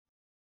ബ്രേക്ക്.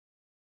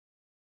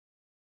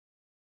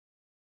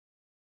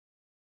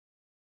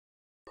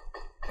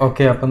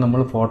 ഓക്കെ, അപ്പം നമ്മൾ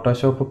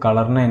ഫോട്ടോഷോപ്പ്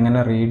കളറിനെ എങ്ങനെ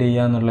റീഡ്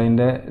ചെയ്യുക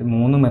എന്നുള്ളതിൻ്റെ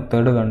 3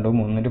 മെത്തേഡ് കണ്ടു.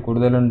 3ൽ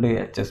കൂടുതലുണ്ട്.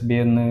 HSB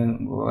എന്ന്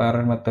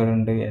വേറൊരു മെത്തേഡ്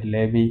ഉണ്ട്,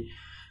 LAB,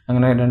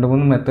 അങ്ങനെ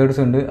 2-3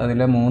 മെത്തേഡ്സ് ഉണ്ട്.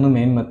 അതിലെ 3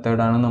 മെയിൻ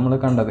മെത്തേഡാണ് നമ്മൾ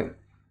കണ്ടത്.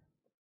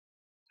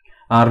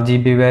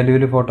 RGB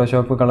വാല്യൂവിൽ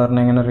ഫോട്ടോഷോപ്പ് കളറിനെ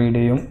എങ്ങനെ റീഡ്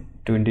ചെയ്യും?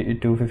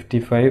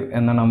 255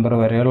 എന്ന നമ്പർ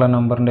വരെയുള്ള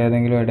നമ്പറിൻ്റെ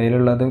ഏതെങ്കിലും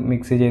ഇടയിലുള്ളത്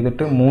മിക്സ്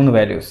ചെയ്തിട്ട് 3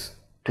 വാല്യൂസ്.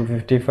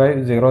 255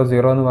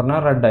 00 എന്ന്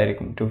പറഞ്ഞാൽ റെഡ്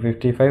ആയിരിക്കും.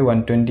 255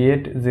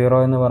 128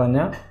 0 എന്ന്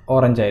പറഞ്ഞാൽ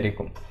ഓറഞ്ച്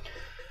ആയിരിക്കും.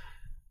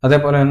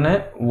 അതേപോലെ തന്നെ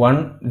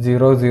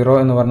 100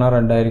 എന്ന് പറഞ്ഞാൽ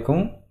റെഡ് ആയിരിക്കും.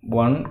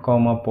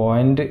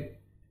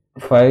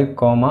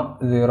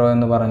 1,5,0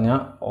 എന്ന് പറഞ്ഞാൽ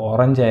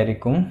ഓറഞ്ച്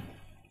ആയിരിക്കും.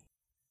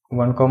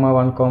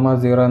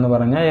 1,1,0 എന്ന്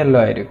പറഞ്ഞാൽ യെല്ലോ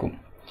ആയിരിക്കും.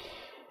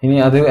 ഇനി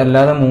അത്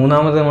അല്ലാതെ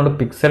മൂന്നാമത് നമ്മൾ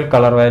പിക്സൽ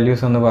കളർ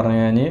വാല്യൂസ് എന്ന് പറഞ്ഞു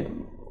കഴിഞ്ഞാൽ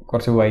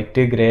കുറച്ച്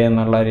വൈറ്റ് ഗ്രേ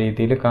എന്നുള്ള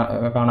രീതിയിൽ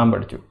കാണാൻ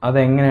പഠിച്ചു.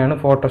 അതെങ്ങനെയാണ്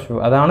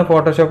അതാണ്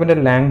ഫോട്ടോഷോപ്പിൻ്റെ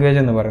ലാംഗ്വേജ്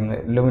എന്ന് പറയുന്നത്.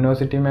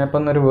 ലുമിനോസിറ്റി മാപ്പ്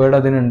എന്നൊരു വേർഡ്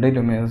അതിനുണ്ട്.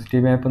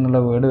 ലുമിനോസിറ്റി മാപ്പ്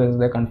എന്നുള്ള വേർഡ്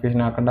വെറുതെ കൺഫ്യൂഷൻ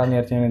ആക്കണ്ടെന്ന്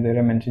വിചാരിച്ച് ഞാൻ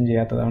ഇതുവരെ മെൻഷൻ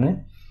ചെയ്യാത്തതാണ്.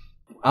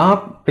 ആ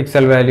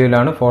പിക്സൽ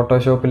വാല്യൂവിലാണ്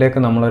ഫോട്ടോഷോപ്പിലേക്ക്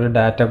നമ്മളൊരു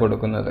ഡാറ്റ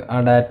കൊടുക്കുന്നത്. ആ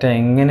ഡാറ്റ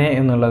എങ്ങനെ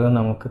എന്നുള്ളത്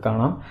നമുക്ക്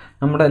കാണാം.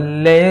 നമ്മുടെ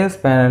ലേയേഴ്സ്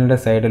പാനലിൻ്റെ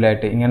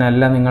സൈഡിലായിട്ട്,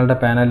 ഇങ്ങനെയല്ല നിങ്ങളുടെ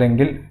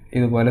പാനലെങ്കിൽ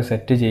ഇതുപോലെ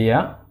സെറ്റ് ചെയ്യുക.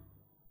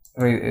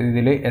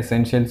 ഇതിൽ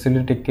എസെൻഷ്യൽസിൽ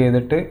ടിക്ക്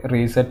ചെയ്തിട്ട്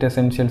റീസെറ്റ്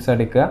എസെൻഷ്യൽസ്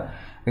അടിക്കുക.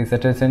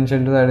 റീസെറ്റ്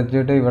എസെൻഷ്യൽസ്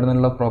അടിച്ചിട്ട് ഇവിടെ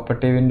നിന്നുള്ള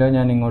പ്രോപ്പർട്ടി വിൻഡോ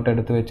ഞാൻ ഇങ്ങോട്ട്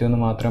എടുത്ത് വെച്ചു എന്ന്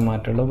മാത്രമേ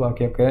മാറ്റുള്ളൂ.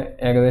 ബാക്കിയൊക്കെ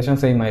ഏകദേശം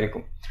സെയിം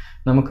ആയിരിക്കും.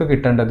 നമുക്ക്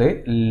കിട്ടേണ്ടത്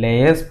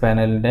ലേയേഴ്സ്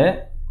പാനലിൻ്റെ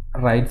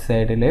റൈറ്റ്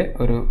സൈഡിൽ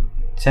ഒരു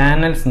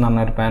ചാനൽസ് എന്ന്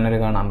പറഞ്ഞൊരു പാനൽ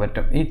കാണാൻ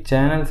പറ്റും. ഈ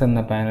ചാനൽസ്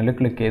എന്ന പാനൽ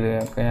ക്ലിക്ക് ചെയ്ത്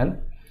നോക്കിയാൽ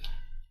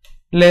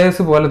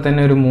ലേയേഴ്സ് പോലെ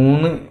തന്നെ ഒരു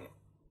 4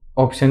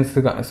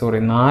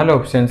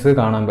 ഓപ്ഷൻസ്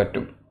കാണാൻ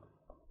പറ്റും.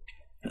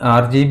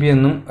 RGB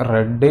എന്നും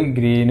റെഡ്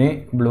ഗ്രീന്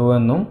ബ്ലൂ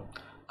എന്നും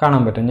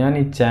കാണാൻ പറ്റും. ഞാൻ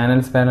ഈ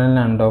ചാനൽസ്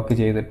പാനലിനെ അൺലോക്ക്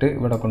ചെയ്തിട്ട്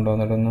ഇവിടെ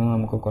കൊണ്ടുവന്നിട്ടൊന്ന്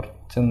നമുക്ക്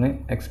കുറച്ചൊന്ന്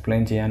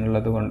എക്സ്പ്ലെയിൻ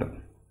ചെയ്യാനുള്ളത് കൊണ്ട്.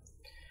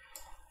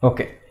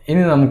 ഓക്കെ,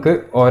 ഇനി നമുക്ക്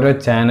ഓരോ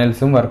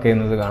ചാനൽസും വർക്ക്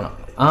ചെയ്യുന്നത് കാണാം.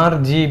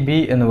 RGB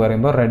എന്ന്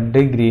പറയുമ്പോൾ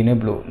റെഡ് ഗ്രീന്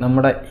ബ്ലൂ.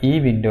 നമ്മുടെ ഈ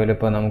വിൻഡോയിൽ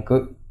ഇപ്പോൾ നമുക്ക്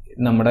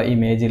നമ്മുടെ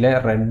ഇമേജിലെ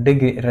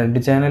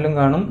റെഡ് ചാനലും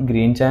കാണും,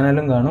 ഗ്രീൻ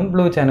ചാനലും കാണും,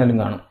 ബ്ലൂ ചാനലും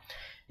കാണും.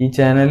 ഈ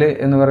ചാനൽ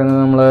എന്ന് പറയുന്നത്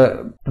നമ്മൾ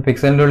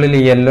പിക്സലിൻ്റെ ഉള്ളിൽ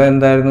യെല്ലോ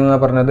എന്തായിരുന്നു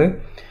എന്നാണ് പറഞ്ഞത്,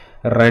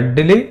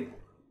 റെഡിൽ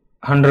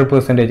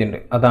 100% ഉണ്ട്,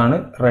 അതാണ്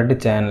റെഡ്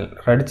ചാനൽ.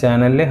 റെഡ്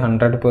ചാനലിൽ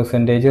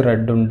 100%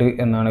 റെഡ് ഉണ്ട്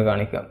എന്നാണ്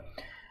കാണിക്കുക.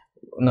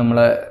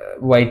 നമ്മളെ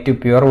വൈറ്റ്,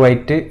 പ്യുവർ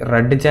വൈറ്റ്,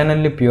 റെഡ്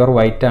ചാനലിൽ പ്യുവർ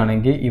വൈറ്റ്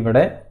ആണെങ്കിൽ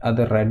ഇവിടെ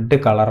അത് റെഡ്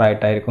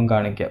കളറായിട്ടായിരിക്കും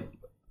കാണിക്കുക.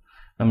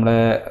 നമ്മുടെ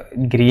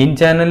ഗ്രീൻ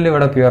ചാനലിൽ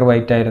ഇവിടെ പ്യുവർ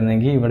വൈറ്റ്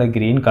ആയിരുന്നെങ്കിൽ ഇവിടെ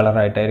ഗ്രീൻ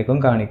കളറായിട്ടായിരിക്കും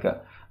കാണിക്കുക.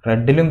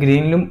 റെഡിലും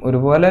ഗ്രീനിലും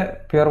ഒരുപോലെ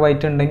പ്യുവർ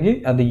വൈറ്റ് ഉണ്ടെങ്കിൽ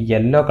അത്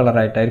യെല്ലോ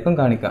കളറായിട്ടായിരിക്കും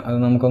കാണിക്കുക. അത്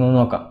നമുക്കൊന്ന്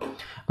നോക്കാം.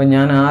 അപ്പം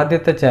ഞാൻ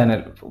ആദ്യത്തെ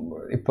ചാനൽ,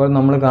 ഇപ്പോൾ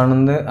നമ്മൾ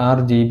കാണുന്നത്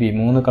RGB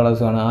 3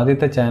 കളേഴ്സുമാണ്.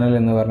 ആദ്യത്തെ ചാനൽ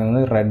എന്ന്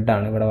പറയുന്നത്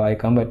റെഡാണ്, ഇവിടെ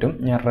വായിക്കാൻ പറ്റും.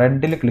 ഞാൻ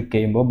റെഡിൽ ക്ലിക്ക്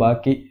ചെയ്യുമ്പോൾ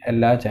ബാക്കി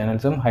എല്ലാ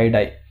ചാനൽസും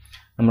ഹൈഡായി.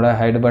 നമ്മുടെ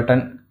ഹൈഡ്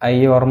ബട്ടൺ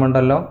ഓർമ്മ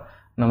ഉണ്ടല്ലോ,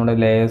 നമ്മുടെ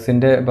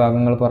ലേയേഴ്സിൻ്റെ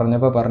ഭാഗങ്ങൾ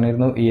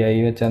പറഞ്ഞിരുന്നു ഈ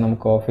വെച്ചാൽ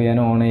നമുക്ക് ഓഫ്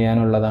ചെയ്യാനോ ഓൺ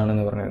ചെയ്യാനോ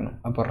ഉള്ളതാണെന്ന് പറഞ്ഞിരുന്നു.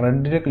 അപ്പോൾ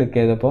റെഡിൽ ക്ലിക്ക്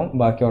ചെയ്തപ്പോൾ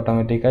ബാക്കി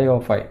ഓട്ടോമാറ്റിക്കായി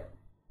ഓഫായി.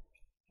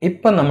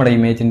 ഇപ്പം നമ്മുടെ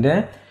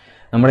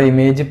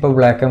ഇമേജ് ഇപ്പോൾ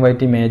ബ്ലാക്ക് ആൻഡ്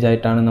വൈറ്റ് ഇമേജ്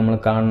ആയിട്ടാണ് നമ്മൾ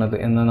കാണുന്നത്.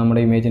 എന്നാൽ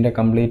നമ്മുടെ ഇമേജിൻ്റെ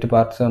കംപ്ലീറ്റ്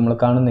പാർട്സ് നമ്മൾ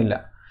കാണുന്നില്ല.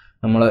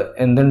 നമ്മൾ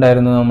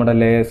എന്തുണ്ടായിരുന്നു, നമ്മുടെ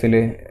ലേയേഴ്സിൽ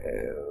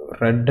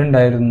റെഡ്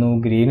ഉണ്ടായിരുന്നു,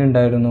 ഗ്രീൻ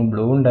ഉണ്ടായിരുന്നു,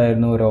 ബ്ലൂ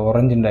ഉണ്ടായിരുന്നു, ഒരു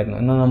ഓറഞ്ച് ഉണ്ടായിരുന്നു.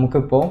 എന്നാൽ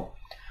നമുക്കിപ്പോൾ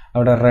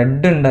അവിടെ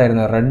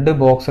റെഡ്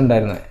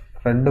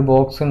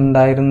ബോക്സ്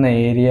ഉണ്ടായിരുന്ന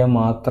ഏരിയ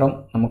മാത്രം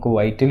നമുക്ക്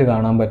വൈറ്റിൽ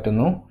കാണാൻ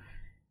പറ്റുന്നു.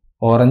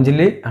 ഓറഞ്ചിൽ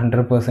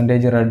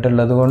 100% റെഡ്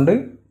ഉള്ളത് കൊണ്ട്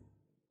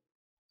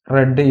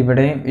റെഡ്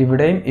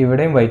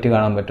ഇവിടെയും വൈറ്റ്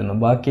കാണാൻ പറ്റുന്നു.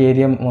 ബാക്കി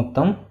ഏരിയ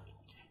മൊത്തം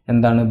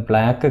എന്താണ്,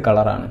 ബ്ലാക്ക്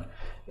കളറാണ്.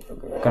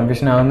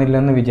 കൺഫ്യൂഷൻ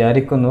ആകുന്നില്ലെന്ന്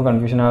വിചാരിക്കുന്നു.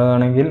 കൺഫ്യൂഷൻ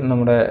ആകുകയാണെങ്കിൽ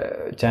നമ്മുടെ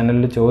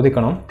ചാനലിൽ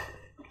ചോദിക്കണം.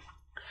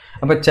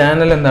 അപ്പോൾ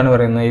ചാനൽ എന്താണ്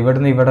പറയുന്നത്,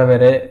 ഇവിടുന്ന് ഇവിടെ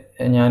വരെ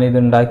ഞാനിത്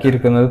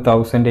ഉണ്ടാക്കിയിരിക്കുന്നത്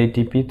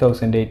 1080p,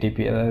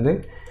 അതായത്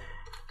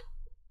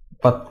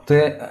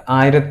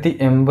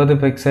 1080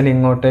 പിക്സൽ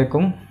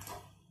ഇങ്ങോട്ടേക്കും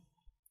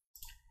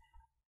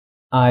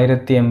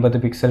 1080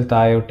 പിക്സൽ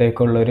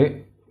താഴോട്ടേക്കുള്ളൊരു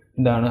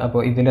ഇതാണ്.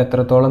 അപ്പോൾ ഇതിൽ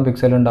എത്രത്തോളം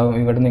പിക്സൽ ഉണ്ടാകും,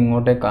 ഇവിടുന്ന്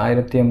ഇങ്ങോട്ടേക്ക്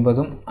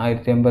 1080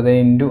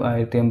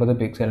 1080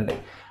 പിക്സൽ ഉണ്ട്.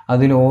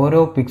 അതിൽ ഓരോ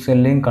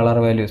പിക്സലിൻ്റെയും കളർ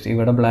വാല്യൂസ്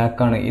ഇവിടെ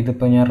ബ്ലാക്ക് ആണ്.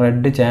 ഇതിപ്പോൾ ഞാൻ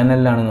റെഡ്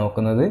ചാനലിലാണ്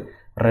നോക്കുന്നത്.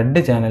 റെഡ്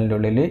ചാനലിൻ്റെ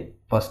ഉള്ളിൽ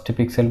ഫസ്റ്റ്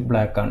പിക്സൽ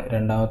ബ്ലാക്ക് ആണ്,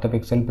 രണ്ടാമത്തെ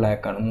പിക്സൽ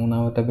ബ്ലാക്ക് ആണ്,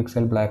 മൂന്നാമത്തെ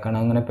പിക്സൽ ബ്ലാക്ക് ആണ്.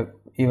 അങ്ങനെ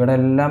ഇവിടെ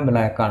എല്ലാം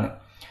ബ്ലാക്ക് ആണ്.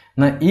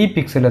 എന്നാൽ ഈ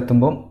പിക്സൽ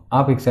എത്തുമ്പോൾ ആ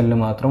പിക്സലിൽ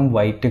മാത്രം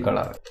വൈറ്റ്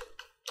കളർ.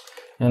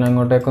 ഞാൻ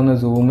അങ്ങോട്ടേക്കൊന്ന്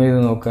സൂം ചെയ്ത്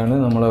നോക്കുകയാണ്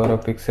നമ്മൾ ഓരോ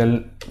പിക്സൽ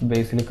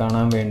ബേസിൽ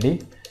കാണാൻ വേണ്ടി.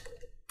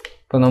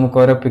 ഇപ്പോൾ നമുക്ക്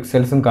ഓരോ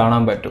പിക്സൽസും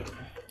കാണാൻ പറ്റും.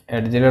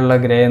 എഡ്ജിലുള്ള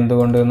ഗ്രേ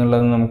എന്തുകൊണ്ട്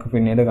എന്നുള്ളത് നമുക്ക്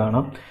പിന്നീട്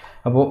കാണാം.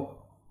 അപ്പോൾ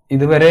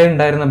ഇതുവരെ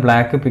ഉണ്ടായിരുന്ന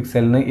ബ്ലാക്ക്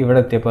പിക്സലിന് ഇവിടെ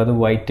എത്തിയപ്പോൾ അത്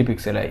വൈറ്റ്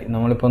പിക്സലായി.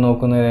 നമ്മളിപ്പോൾ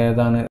നോക്കുന്നത്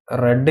ഏതാണ്,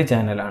 റെഡ്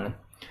ചാനലാണ്.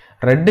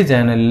 റെഡ്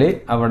ചാനലിൽ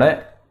അവിടെ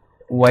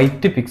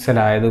വൈറ്റ് പിക്സൽ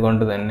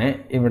ആയതുകൊണ്ട് തന്നെ,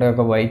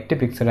 ഇവിടെയൊക്കെ വൈറ്റ്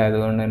പിക്സൽ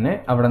ആയതുകൊണ്ട് തന്നെ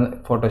അവിടെ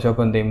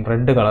ഫോട്ടോഷോപ്പ് എന്ത് ചെയ്യും,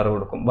 റെഡ് കളർ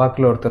കൊടുക്കും.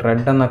 ബാക്കിയുള്ളവർക്ക്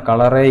റെഡ് എന്ന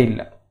കളറേ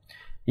ഇല്ല.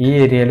 ഈ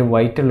ഏരിയയിൽ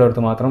വൈറ്റ്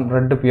ഉള്ളവർക്ക് മാത്രം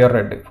റെഡ്, പ്യുവർ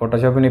റെഡ്.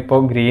 ഫോട്ടോഷോപ്പിന്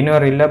ഇപ്പോൾ ഗ്രീനും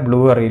അറിയില്ല,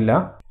 ബ്ലൂ അറിയില്ല,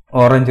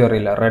 ഓറഞ്ചും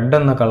അറിയില്ല. റെഡ്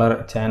എന്ന കളർ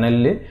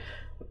ചാനലിൽ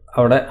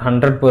അവിടെ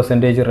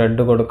 100%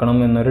 റെഡ് കൊടുക്കണം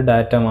എന്നൊരു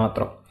ഡാറ്റ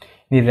മാത്രം.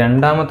 ഇനി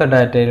രണ്ടാമത്തെ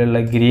ഡാറ്റയിലുള്ള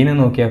ഗ്രീന്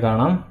നോക്കിയാൽ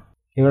കാണാം,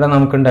 ഇവിടെ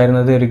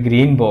നമുക്കുണ്ടായിരുന്നത് ഒരു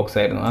ഗ്രീൻ ബോക്സ്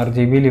ആയിരുന്നു.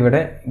 RGBയിൽ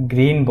ഇവിടെ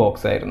ഗ്രീൻ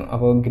ബോക്സ് ആയിരുന്നു.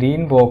 അപ്പോൾ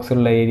ഗ്രീൻ ബോക്സ്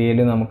ഉള്ള ഏരിയയിൽ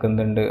നമുക്ക്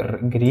എന്തുണ്ട്,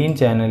 ഗ്രീൻ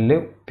ചാനലിൽ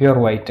പ്യുവർ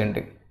വൈറ്റ്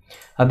ഉണ്ട്.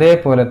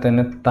 അതേപോലെ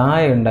തന്നെ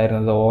താഴെ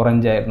ഉണ്ടായിരുന്നത്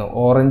ഓറഞ്ച് ആയിരുന്നു.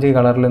 ഓറഞ്ച്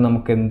കളറിൽ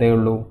നമുക്ക് എന്തേ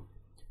ഉള്ളൂ,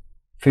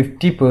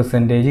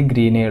 50%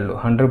 ഗ്രീനേ ഉള്ളൂ,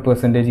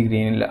 100%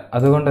 ഗ്രീൻ ഇല്ല.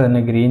 അതുകൊണ്ട്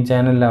തന്നെ ഗ്രീൻ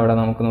ചാനലിൽ അവിടെ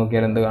നമുക്ക്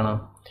നോക്കിയാൽ എന്ത് കാണാം,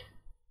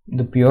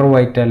 ഇത് പ്യുവർ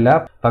വൈറ്റ് അല്ല,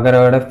 പകരം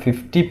അവിടെ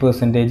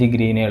 50%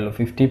 ഗ്രീനേ ഉള്ളൂ.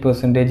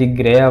 50%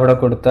 ഗ്രേ അവിടെ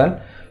കൊടുത്താൽ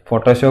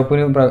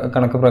ഫോട്ടോഷോപ്പിന്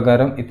കണക്ക്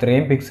പ്രകാരം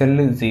ഇത്രയും പിക്സലിൽ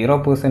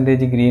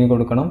 0% ഗ്രീൻ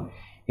കൊടുക്കണം.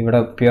 ഇവിടെ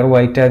പ്യുവർ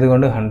വൈറ്റ്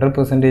ആയതുകൊണ്ട്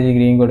 100%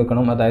 ഗ്രീൻ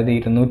കൊടുക്കണം, അതായത്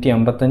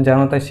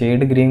 255ാമത്തെ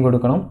ഷെയ്ഡ് ഗ്രീൻ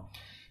കൊടുക്കണം.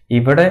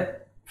 ഇവിടെ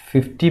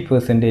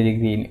 50%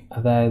 ഗ്രീൻ,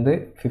 അതായത്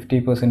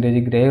 50%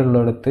 ഗ്രേ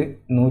ഉള്ളിടത്ത്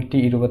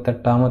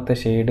 128ാമത്തെ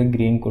ഷെയ്ഡ്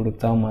ഗ്രീൻ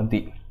കൊടുത്താൽ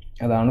മതി.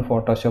 അതാണ്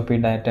ഫോട്ടോഷോപ്പ് ഈ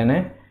ഡാറ്റനെ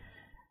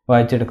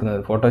വായിച്ചെടുക്കുന്നത്.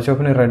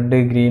 ഫോട്ടോഷോപ്പിന് റെഡ്,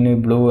 ഗ്രീന്,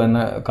 ബ്ലൂ എന്ന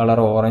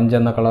കളറോ ഓറഞ്ച്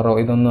എന്ന കളറോ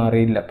ഇതൊന്നും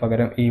അറിയില്ല.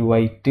 പകരം ഈ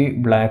വൈറ്റ്,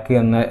 ബ്ലാക്ക്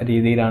എന്ന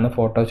രീതിയിലാണ്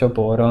ഫോട്ടോഷോപ്പ്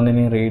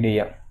ഓരോന്നിനെയും റീഡ്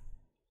ചെയ്യുക.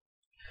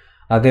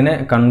 അതിനെ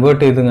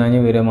കൺവേർട്ട് ചെയ്ത്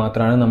കഴിഞ്ഞ് വരിക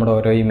മാത്രമാണ് നമ്മുടെ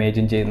ഓരോ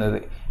ഇമേജും ചെയ്യുന്നത്.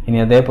 ഇനി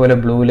അതേപോലെ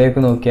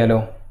ബ്ലൂയിലേക്ക് നോക്കിയാലോ,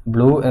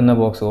 ബ്ലൂ എന്ന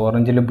ബോക്സ്,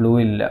 ഓറഞ്ചിൽ ബ്ലൂ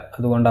ഇല്ല,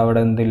 അതുകൊണ്ട്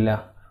അവിടെ എന്തില്ല,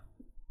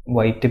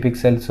 വൈറ്റ്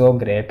പിക്സൽസോ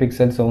ഗ്രേ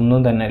പിക്സൽസോ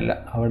ഒന്നും തന്നെ ഇല്ല.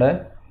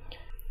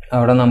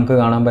 അവിടെ നമുക്ക്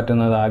കാണാൻ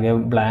പറ്റുന്നത് ആകെ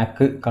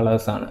ബ്ലാക്ക്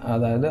കളേഴ്സാണ്.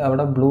 അതായത്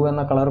അവിടെ ബ്ലൂ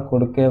എന്ന കളർ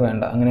കൊടുക്കേ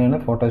വേണ്ട. അങ്ങനെയാണ്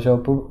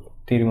ഫോട്ടോഷോപ്പ്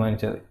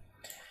തീരുമാനിച്ചത്.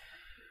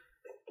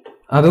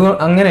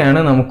 അങ്ങനെയാണ്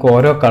നമുക്ക്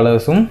ഓരോ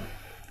കളേഴ്സും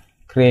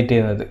ക്രിയേറ്റ്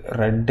ചെയ്യുന്നത്.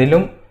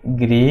 റെഡിലും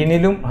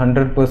ഗ്രീനിലും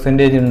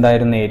 100%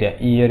 ഉണ്ടായിരുന്ന ഏരിയ,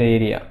 ഈ ഒരു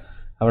ഏരിയ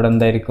അവിടെ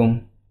എന്തായിരിക്കും,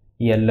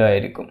 യെല്ലോ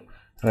ആയിരിക്കും.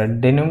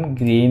 റെഡിനും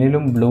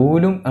ഗ്രീനിലും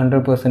ബ്ലൂവിലും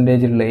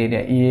 100% ഉള്ള ഏരിയ,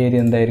 ഈ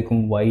ഏരിയ എന്തായിരിക്കും?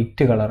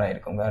 വൈറ്റ്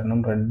കളറായിരിക്കും. കാരണം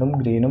റെഡും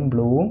ഗ്രീനും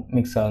ബ്ലൂവും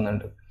മിക്സ്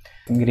ആവുന്നുണ്ട്.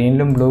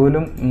 ഗ്രീനിലും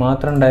ബ്ലൂവിലും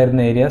മാത്രം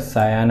ഉണ്ടായിരുന്ന ഏരിയ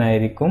സയാൻ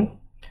ആയിരിക്കും.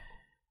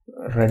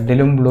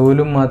 റെഡിലും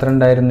ബ്ലൂവിലും മാത്രം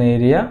ഉണ്ടായിരുന്ന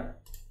ഏരിയ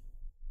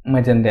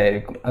മജന്ത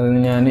ആയിരിക്കും. അത്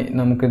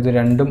നമുക്കിത്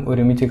രണ്ടും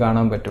ഒരുമിച്ച്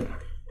കാണാൻ പറ്റും.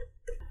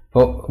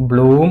 അപ്പോൾ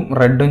ബ്ലൂവും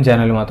റെഡും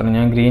ചാനൽ മാത്രം,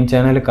 ഞാൻ ഗ്രീൻ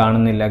ചാനൽ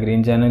കാണുന്നില്ല, ഗ്രീൻ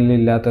ചാനലിൽ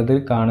ഇല്ലാത്തത്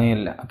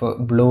കാണുകയില്ല. അപ്പോൾ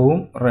ബ്ലൂവും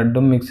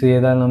റെഡും മിക്സ്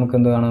ചെയ്താൽ നമുക്ക്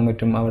എന്ത് കാണാൻ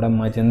പറ്റും? അവിടെ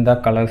മജന്ത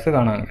കളേഴ്സ്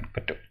കാണാൻ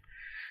പറ്റും.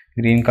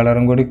 ഗ്രീൻ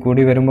കളറും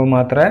കൂടി വരുമ്പോൾ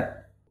മാത്രമേ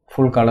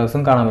ഫുൾ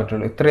കളേഴ്സും കാണാൻ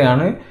പറ്റുള്ളൂ.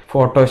 ഇത്രയാണ്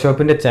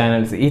ഫോട്ടോഷോപ്പിൻ്റെ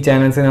ചാനൽസ്. ഈ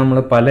ചാനൽസ് നമ്മൾ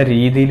പല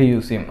രീതിയിൽ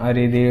യൂസ് ചെയ്യും. ആ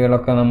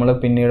രീതികളൊക്കെ നമ്മൾ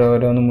പിന്നീട്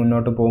ഓരോന്ന്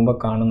മുന്നോട്ട് പോകുമ്പോൾ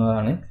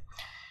കാണുന്നതാണ്.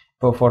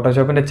 ഇപ്പോൾ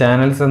ഫോട്ടോഷോപ്പിൻ്റെ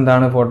ചാനൽസ്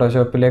എന്താണ്,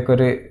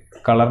 ഫോട്ടോഷോപ്പിലേക്കൊരു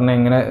കളറിനെ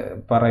എങ്ങനെ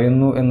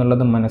പറയുന്നു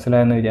എന്നുള്ളത്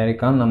മനസ്സിലായെന്ന്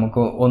വിചാരിക്കാം.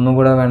 നമുക്ക് ഒന്നും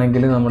കൂടെ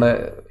വേണമെങ്കിൽ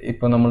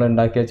ഇപ്പോൾ നമ്മൾ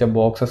ഉണ്ടാക്കി വെച്ച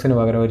ബോക്സസിന്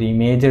പകരം ഒരു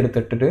ഇമേജ്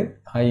എടുത്തിട്ട്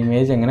ആ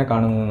ഇമേജ് എങ്ങനെ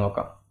കാണുന്നത്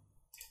നോക്കാം.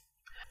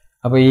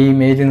 അപ്പോൾ ഈ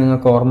ഇമേജ്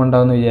നിങ്ങൾക്ക് ഓർമ്മ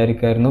ഉണ്ടാവുമെന്ന്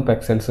വിചാരിക്കായിരുന്നു.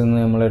 പെക്സൽസിൽ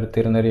നിന്ന് നമ്മൾ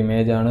എടുത്തിരുന്ന ഒരു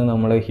ഇമേജാണ്.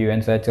 നമ്മൾ ഹ്യൂ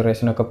ആൻഡ്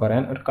സാച്ചുറേഷൻ ഒക്കെ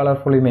പറയാൻ ഒരു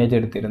കളർഫുൾ ഇമേജ്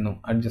എടുത്തിരുന്നു.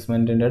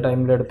 അഡ്ജസ്റ്റ്മെൻറ്റിൻ്റെ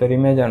ടൈമിൽ എടുത്തൊരു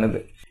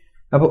ഇമേജാണിത്.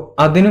 അപ്പോൾ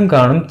അതിനും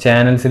കാണും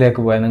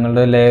ചാനൽസിലേക്ക് പോയാൽ,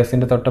 നിങ്ങളുടെ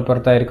ലേയേഴ്സിൻ്റെ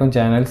തൊട്ടപ്പുറത്തായിരിക്കും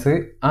ചാനൽസ്.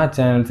 ആ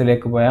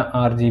ചാനൽസിലേക്ക് പോയാൽ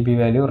RGB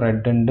വാല്യൂ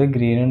റെഡ് ഉണ്ട്,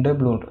 ഗ്രീൻ ഉണ്ട്,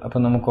 ബ്ലൂ ഉണ്ട്. അപ്പോൾ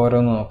നമുക്ക്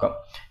ഓരോന്ന് നോക്കാം.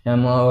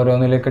 ഞാൻ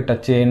ഓരോന്നിലേക്ക്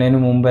ടച്ച്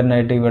ചെയ്യുന്നതിന് മുമ്പ്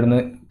തന്നെയായിട്ട് ഇവിടുന്ന്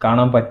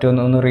കാണാൻ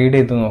പറ്റുമെന്ന് ഒന്ന് റീഡ്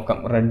ചെയ്ത് നോക്കാം.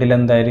 റെഡിൽ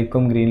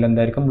എന്തായിരിക്കും, ഗ്രീനിൽ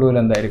എന്തായിരിക്കും, ബ്ലൂവിൽ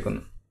എന്തായിരിക്കും.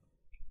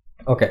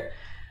 ഓക്കെ,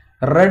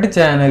 റെഡ്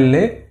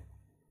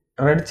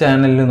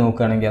ചാനലിൽ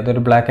നോക്കുകയാണെങ്കിൽ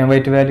അതൊരു ബ്ലാക്ക് ആൻഡ്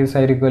വൈറ്റ് വാല്യൂസ്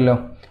ആയിരിക്കുമല്ലോ.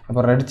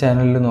 അപ്പോൾ റെഡ്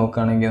ചാനലിൽ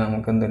നോക്കുകയാണെങ്കിൽ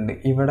നമുക്ക് എന്തുണ്ട്?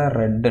 ഇവിടെ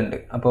റെഡ് ഉണ്ട്.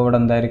 അപ്പോൾ ഇവിടെ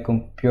എന്തായിരിക്കും?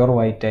 പ്യുവർ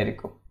വൈറ്റ്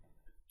ആയിരിക്കും.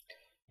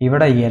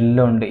 ഇവിടെ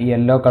യെല്ലോ ഉണ്ട്. ഈ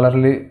യെല്ലോ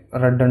കളറിൽ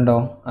റെഡ് ഉണ്ടോ?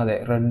 അതെ,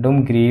 റെഡും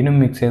ഗ്രീനും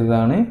മിക്സ്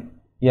ചെയ്തതാണ്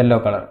യെല്ലോ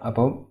കളർ.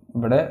 അപ്പോൾ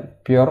ഇവിടെ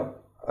പ്യുവർ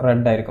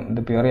റെഡ് ആയിരിക്കും.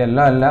 ഇത് പ്യുവർ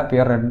യെല്ലോ അല്ല,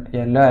 പ്യുവർ റെഡ്.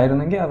 യെല്ലോ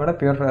ആയിരുന്നെങ്കിൽ അവിടെ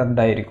പ്യുവർ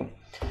റെഡ് ആയിരിക്കും.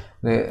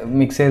 ഇത്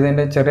മിക്സ്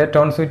ചെയ്തതിൻ്റെ ചെറിയ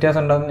ടോൺസ്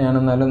വ്യത്യാസം ഉണ്ടാകും.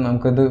 എന്നാലും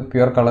നമുക്കിത്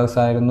പ്യുവർ കളേഴ്സ്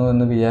ആയിരുന്നു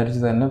എന്ന്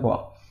വിചാരിച്ച് തന്നെ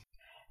പോവാം.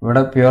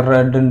 ഇവിടെ പ്യുവർ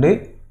റെഡ് ഉണ്ട്,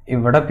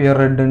 ഇവിടെ പ്യുവർ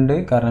റെഡ് ഉണ്ട്.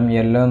 കാരണം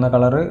യെല്ലോ എന്ന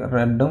കളറ്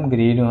റെഡും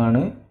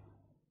ഗ്രീനുമാണ്.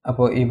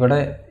 അപ്പോൾ ഇവിടെ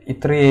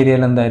ഇത്ര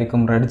ഏരിയയിൽ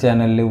എന്തായിരിക്കും? റെഡ്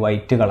ചാനലിൽ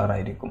വൈറ്റ്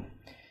കളറായിരിക്കും.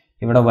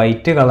 ഇവിടെ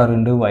വൈറ്റ്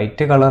കളറുണ്ട്.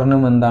 വൈറ്റ്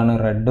കളറിനും എന്താണ്?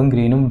 റെഡും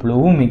ഗ്രീനും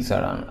ബ്ലൂവും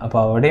മിക്സഡ് ആണ്. അപ്പോൾ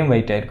അവിടെയും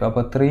വൈറ്റ് ആയിരിക്കും.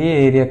 അപ്പോൾ 3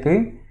 ഏരിയക്ക്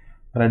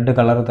റെഡ്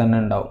കളർ തന്നെ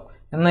ഉണ്ടാവും.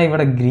 എന്നാൽ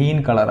ഇവിടെ ഗ്രീൻ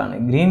കളറാണ്.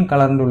 ഗ്രീൻ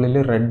കളറിൻ്റെ ഉള്ളിൽ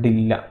റെഡ്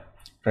ഇല്ല,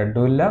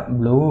 റെഡും ഇല്ല,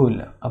 ബ്ലൂവും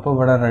ഇല്ല. അപ്പോൾ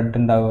ഇവിടെ റെഡ്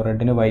ഉണ്ടാവും.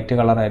 റെഡിന് വൈറ്റ്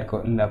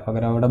കളറായിരിക്കും ഇല്ല,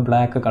 പകരം അവിടെ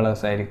ബ്ലാക്ക്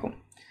കളേഴ്സ് ആയിരിക്കും.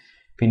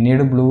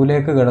 പിന്നീട്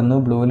ബ്ലൂവിലേക്ക് കിടന്നു.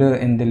 ബ്ലൂവിൽ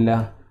എന്തില്ല?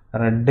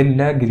 റെഡ്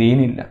ഇല്ല, ഗ്രീൻ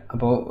ഇല്ല.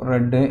 അപ്പോൾ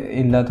റെഡ്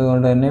ഇല്ലാത്തത്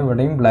കൊണ്ട് തന്നെ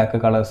ഇവിടെയും ബ്ലാക്ക്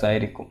കളേഴ്സ്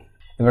ആയിരിക്കും.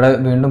 ഇവിടെ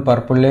വീണ്ടും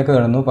പർപ്പിളിലേക്ക്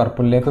കിടന്നു.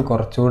 പർപ്പിളിലേക്ക്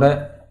കുറച്ചുകൂടെ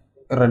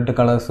റെഡ്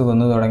കളേഴ്സ്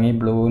വന്നു തുടങ്ങി.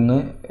 ബ്ലൂന്ന്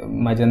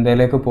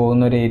മജന്തയിലേക്ക്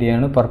പോകുന്ന ഒരു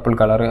ഏരിയയാണ് പർപ്പിൾ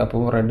കളർ.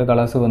 അപ്പോൾ റെഡ്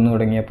കളേഴ്സ് വന്നു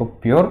തുടങ്ങി. അപ്പോൾ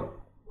പ്യുവർ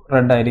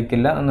റെഡ്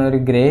ആയിരിക്കില്ല, എന്നൊരു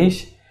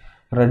ഗ്രേയിഷ്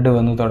റെഡ്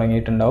വന്നു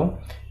തുടങ്ങിയിട്ടുണ്ടാവും.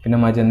 പിന്നെ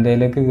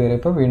മജന്തയിലേക്ക്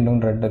കയറിയപ്പോൾ വീണ്ടും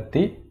റെഡ്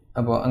എത്തി.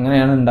 അപ്പോൾ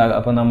അങ്ങനെയാണ് ഉണ്ടാകുക.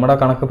 അപ്പോൾ നമ്മുടെ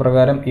കണക്ക്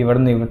പ്രകാരം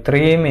ഇവിടുന്ന്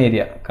ഇത്രയും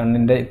ഏരിയ,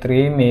 കണ്ണിൻ്റെ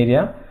ഇത്രയും ഏരിയ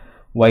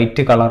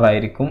വൈറ്റ്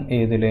കളറായിരിക്കും.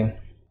 ഏതിൽ?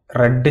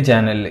 റെഡ്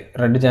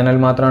ചാനൽ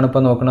മാത്രമാണ്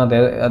ഇപ്പോൾ നോക്കുന്നത്.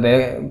 അതേ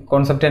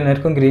കോൺസെപ്റ്റ് തന്നെ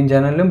ആയിരിക്കും ഗ്രീൻ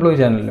ചാനലിലും ബ്ലൂ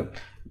ചാനലിലും.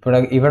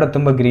 ഇവിടെ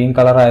എത്തുമ്പോൾ ഗ്രീൻ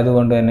കളർ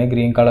ആയതുകൊണ്ട് തന്നെ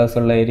ഗ്രീൻ കളേഴ്സ്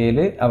ഉള്ള ഏരിയയിൽ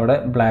അവിടെ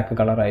ബ്ലാക്ക്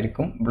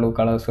കളറായിരിക്കും, ബ്ലൂ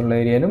കളേഴ്സ് ഉള്ള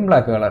ഏരിയയിലും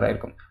ബ്ലാക്ക്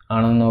കളറായിരിക്കും.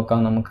 ആണെന്ന് നോക്കാം.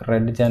 നമുക്ക്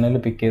റെഡ് ചാനൽ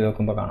പിക്ക് ചെയ്ത്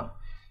നോക്കുമ്പോൾ കാണാം.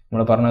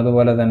 നമ്മൾ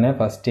പറഞ്ഞതുപോലെ തന്നെ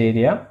ഫസ്റ്റ്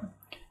ഏരിയ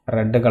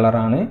റെഡ്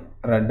കളറാണ്.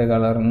 റെഡ്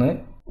കളറിന്ന്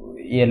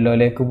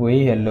യെല്ലോയിലേക്ക് പോയി.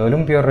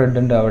 യെല്ലോയിലും പ്യുവർ റെഡ്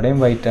ഉണ്ട്, അവിടെയും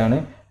വൈറ്റ് ആണ്.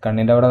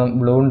 കണ്ണിൻ്റെ അവിടെ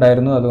ബ്ലൂ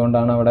ഉണ്ടായിരുന്നു,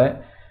 അതുകൊണ്ടാണ് അവിടെ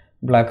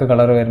ബ്ലാക്ക്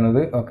കളർ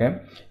വരുന്നത്. ഓക്കെ,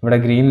 ഇവിടെ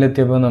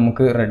ഗ്രീനിലെത്തിയപ്പോൾ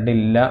നമുക്ക് റെഡ്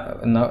ഇല്ല.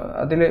 എന്നാൽ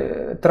അതിൽ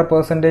എത്ര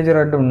 %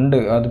 റെഡ് ഉണ്ട്,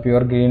 അത്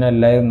പ്യുവർ ഗ്രീൻ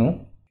അല്ലായിരുന്നു.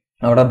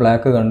 അവിടെ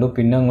ബ്ലാക്ക് കണ്ടു.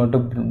 പിന്നെ അങ്ങോട്ട്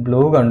ബ്ലൂ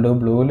കണ്ടു.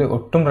 ബ്ലൂവിൽ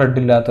ഒട്ടും റെഡ്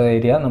ഇല്ലാത്ത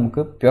ഏരിയ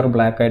നമുക്ക് പ്യുവർ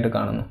ബ്ലാക്ക് ആയിട്ട്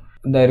കാണുന്നു.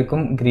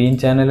 ഇതായിരിക്കും ഗ്രീൻ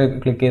ചാനൽ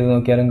ക്ലിക്ക് ചെയ്ത്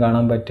നോക്കിയാലും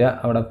കാണാൻ പറ്റുക.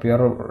 അവിടെ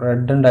പ്യുവർ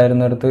റെഡ്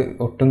ഉണ്ടായിരുന്നിടത്ത്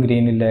ഒട്ടും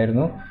ഗ്രീൻ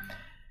ഇല്ലായിരുന്നു.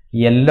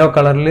 യെല്ലോ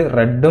കളറിൽ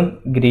റെഡും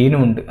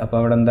ഗ്രീനും ഉണ്ട്. അപ്പോൾ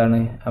അവിടെ എന്താണ്?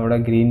 അവിടെ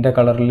ഗ്രീനിൻ്റെ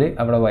കളറിൽ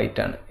അവിടെ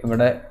വൈറ്റ് ആണ്.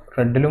 ഇവിടെ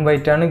റെഡിലും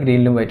വൈറ്റ് ആണ്,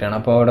 ഗ്രീനിലും വൈറ്റ് ആണ്.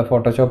 അപ്പോൾ അവിടെ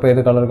ഫോട്ടോഷോപ്പ്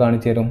ഏത് കളർ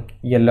കാണിച്ചു തരും?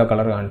 യെല്ലോ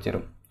കളർ കാണിച്ചു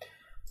തരും.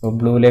 അപ്പോൾ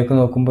ബ്ലൂവിലേക്ക്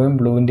നോക്കുമ്പോഴും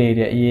ബ്ലൂവിൻ്റെ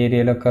ഏരിയ, ഈ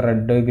ഏരിയയിലൊക്കെ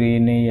റെഡ്,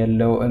 ഗ്രീന്,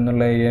 യെല്ലോ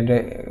എന്നുള്ള ഏരിയയുടെ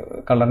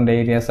കളറിൻ്റെ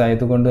ഏരിയാസ്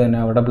ആയതുകൊണ്ട് തന്നെ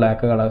അവിടെ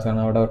ബ്ലാക്ക് കളേഴ്സാണ്.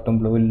 അവിടെ ഒട്ടും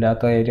ബ്ലൂ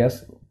ഇല്ലാത്ത ഏരിയാസ്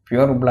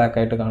പ്യുവർ ബ്ലാക്ക്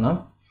ആയിട്ട് കാണാം.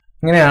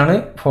 ഇങ്ങനെയാണ്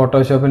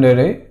ഫോട്ടോഷോപ്പിൻ്റെ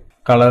ഒരു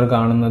കളർ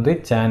കാണുന്നത്.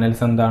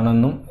 ചാനൽസ്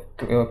എന്താണെന്നും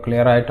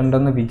ക്ലിയർ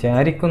ആയിട്ടുണ്ടെന്ന്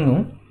വിചാരിക്കുന്നു.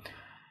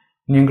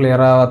 ഇനിയും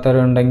ക്ലിയർ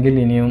ആവാത്തവരുണ്ടെങ്കിൽ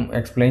ഇനിയും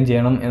എക്സ്പ്ലെയിൻ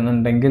ചെയ്യണം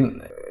എന്നുണ്ടെങ്കിൽ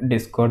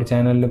ഡിസ്കോഡ്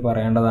ചാനലിൽ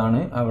പറയേണ്ടതാണ്.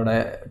 അവിടെ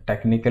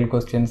ടെക്നിക്കൽ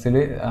ക്വസ്റ്റ്യൻസിൽ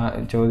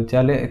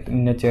ചോദിച്ചാൽ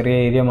ഇന്ന ചെറിയ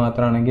ഏരിയ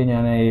മാത്രമാണെങ്കിൽ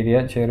ഞാൻ ആ ഏരിയ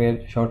ചെറിയ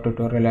ഷോർട്ട്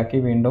ട്യൂട്ടോറിയലാക്കി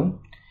വീണ്ടും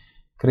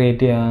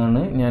ക്രിയേറ്റ്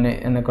ചെയ്യാനാണ്. ഞാൻ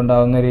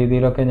എന്നെക്കൊണ്ടാവുന്ന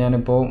രീതിയിലൊക്കെ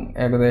ഞാനിപ്പോൾ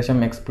ഏകദേശം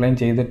എക്സ്പ്ലെയിൻ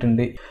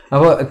ചെയ്തിട്ടുണ്ട്.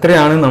 അപ്പോൾ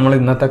ഇത്രയാണ് നമ്മൾ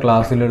ഇന്നത്തെ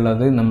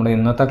ക്ലാസ്സിലുള്ളത്. നമ്മുടെ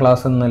ഇന്നത്തെ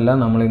ക്ലാസ് എന്നല്ല,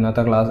 നമ്മൾ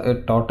ഇന്നത്തെ class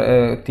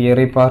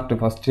theory part,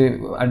 first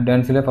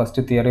അഡ്വാൻസിലെ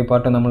first theory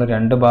part നമ്മൾ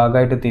 2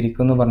 ഭാഗമായിട്ട്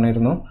തിരിക്കുമെന്ന്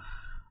പറഞ്ഞിരുന്നു.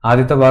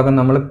 ആദ്യത്തെ ഭാഗം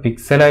നമ്മൾ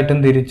പിക്സലായിട്ടും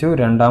തിരിച്ചു,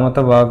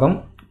 രണ്ടാമത്തെ ഭാഗം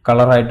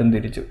കളറായിട്ടും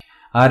തിരിച്ചു.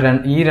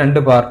 ഈ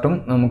 2 പാർട്ടും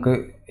നമുക്ക്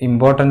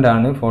ഇമ്പോർട്ടൻ്റ്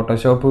ആണ്.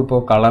 ഫോട്ടോഷോപ്പ്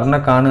ഇപ്പോൾ കളറിനെ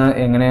കാണുക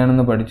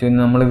എങ്ങനെയാണെന്ന് പഠിച്ചു.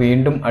 നമ്മൾ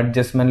വീണ്ടും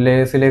അഡ്ജസ്റ്റ്മെൻറ്റ്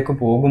ലേയേഴ്സിലേക്ക്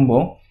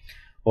പോകുമ്പോൾ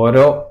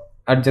ഓരോ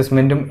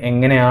അഡ്ജസ്റ്റ്മെൻറ്റും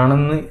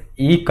എങ്ങനെയാണെന്ന്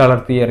ഈ കളർ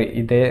തിയറി,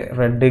 ഇതേ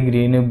റെഡ്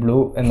ഗ്രീന് ബ്ലൂ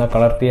എന്ന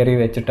കളർ തിയറി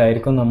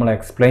വെച്ചിട്ടായിരിക്കും നമ്മൾ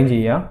എക്സ്പ്ലെയിൻ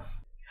ചെയ്യുക.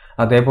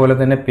 അതേപോലെ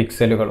തന്നെ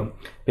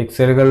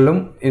പിക്സലുകളിലും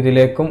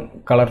ഇതിലേക്കും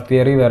കളർ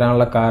തിയറി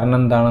വരാനുള്ള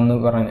കാരണം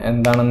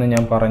എന്താണെന്ന്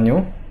ഞാൻ പറഞ്ഞു.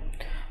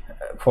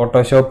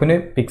 ഫോട്ടോഷോപ്പിന്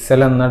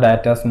പിക്സൽ എന്ന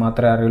ഡാറ്റാസ്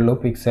മാത്രമേ അറിയുള്ളൂ.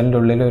 പിക്സലിൻ്റെ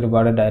ഉള്ളിൽ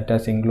ഒരുപാട്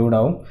ഡാറ്റാസ് ഇൻക്ലൂഡ്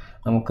ആവും.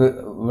 നമുക്ക്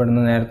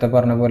ഇവിടുന്ന് നേരത്തെ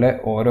പറഞ്ഞ പോലെ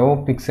ഓരോ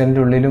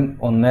പിക്സലിൻ്റെ ഉള്ളിലും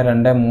 1,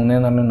 2, 3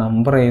 എന്ന് പറഞ്ഞ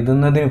നമ്പർ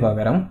എഴുതുന്നതിന്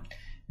പകരം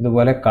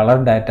ഇതുപോലെ കളർ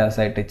ഡാറ്റാസ്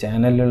ആയിട്ട്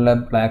ചാനലിലുള്ള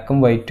ബ്ലാക്കും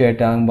വൈറ്റും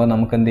ആയിട്ട് ആകുമ്പോൾ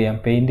നമുക്ക് എന്ത് ചെയ്യാം,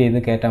 പെയിൻറ്റ് ചെയ്ത്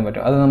കയറ്റാൻ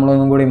പറ്റും. അത്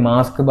നമ്മളൊന്നും കൂടി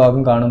മാസ്ക്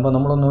ഭാഗം കാണുമ്പോൾ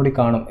നമ്മളൊന്നുകൂടി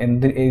കാണും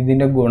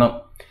ഇതിൻ്റെ ഗുണം.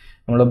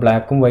 നമ്മൾ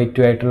ബ്ലാക്കും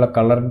വൈറ്റും ആയിട്ടുള്ള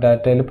കളർ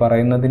ഡാറ്റയിൽ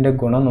പറയുന്നതിൻ്റെ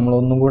ഗുണം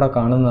നമ്മളൊന്നും കൂടെ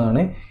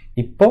കാണുന്നതാണ്.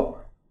 ഇപ്പോൾ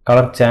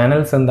കളർ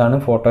ചാനൽസ് എന്താണ്,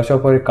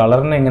 ഫോട്ടോഷോപ്പ് ഒരു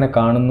കളറിനെ എങ്ങനെ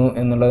കാണുന്നു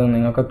എന്നുള്ളത്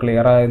നിങ്ങൾക്ക്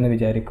ക്ലിയർ ആയെന്ന്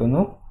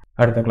വിചാരിക്കുന്നു.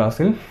 അടുത്ത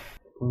ക്ലാസ്സിൽ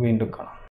വീണ്ടും കാണാം.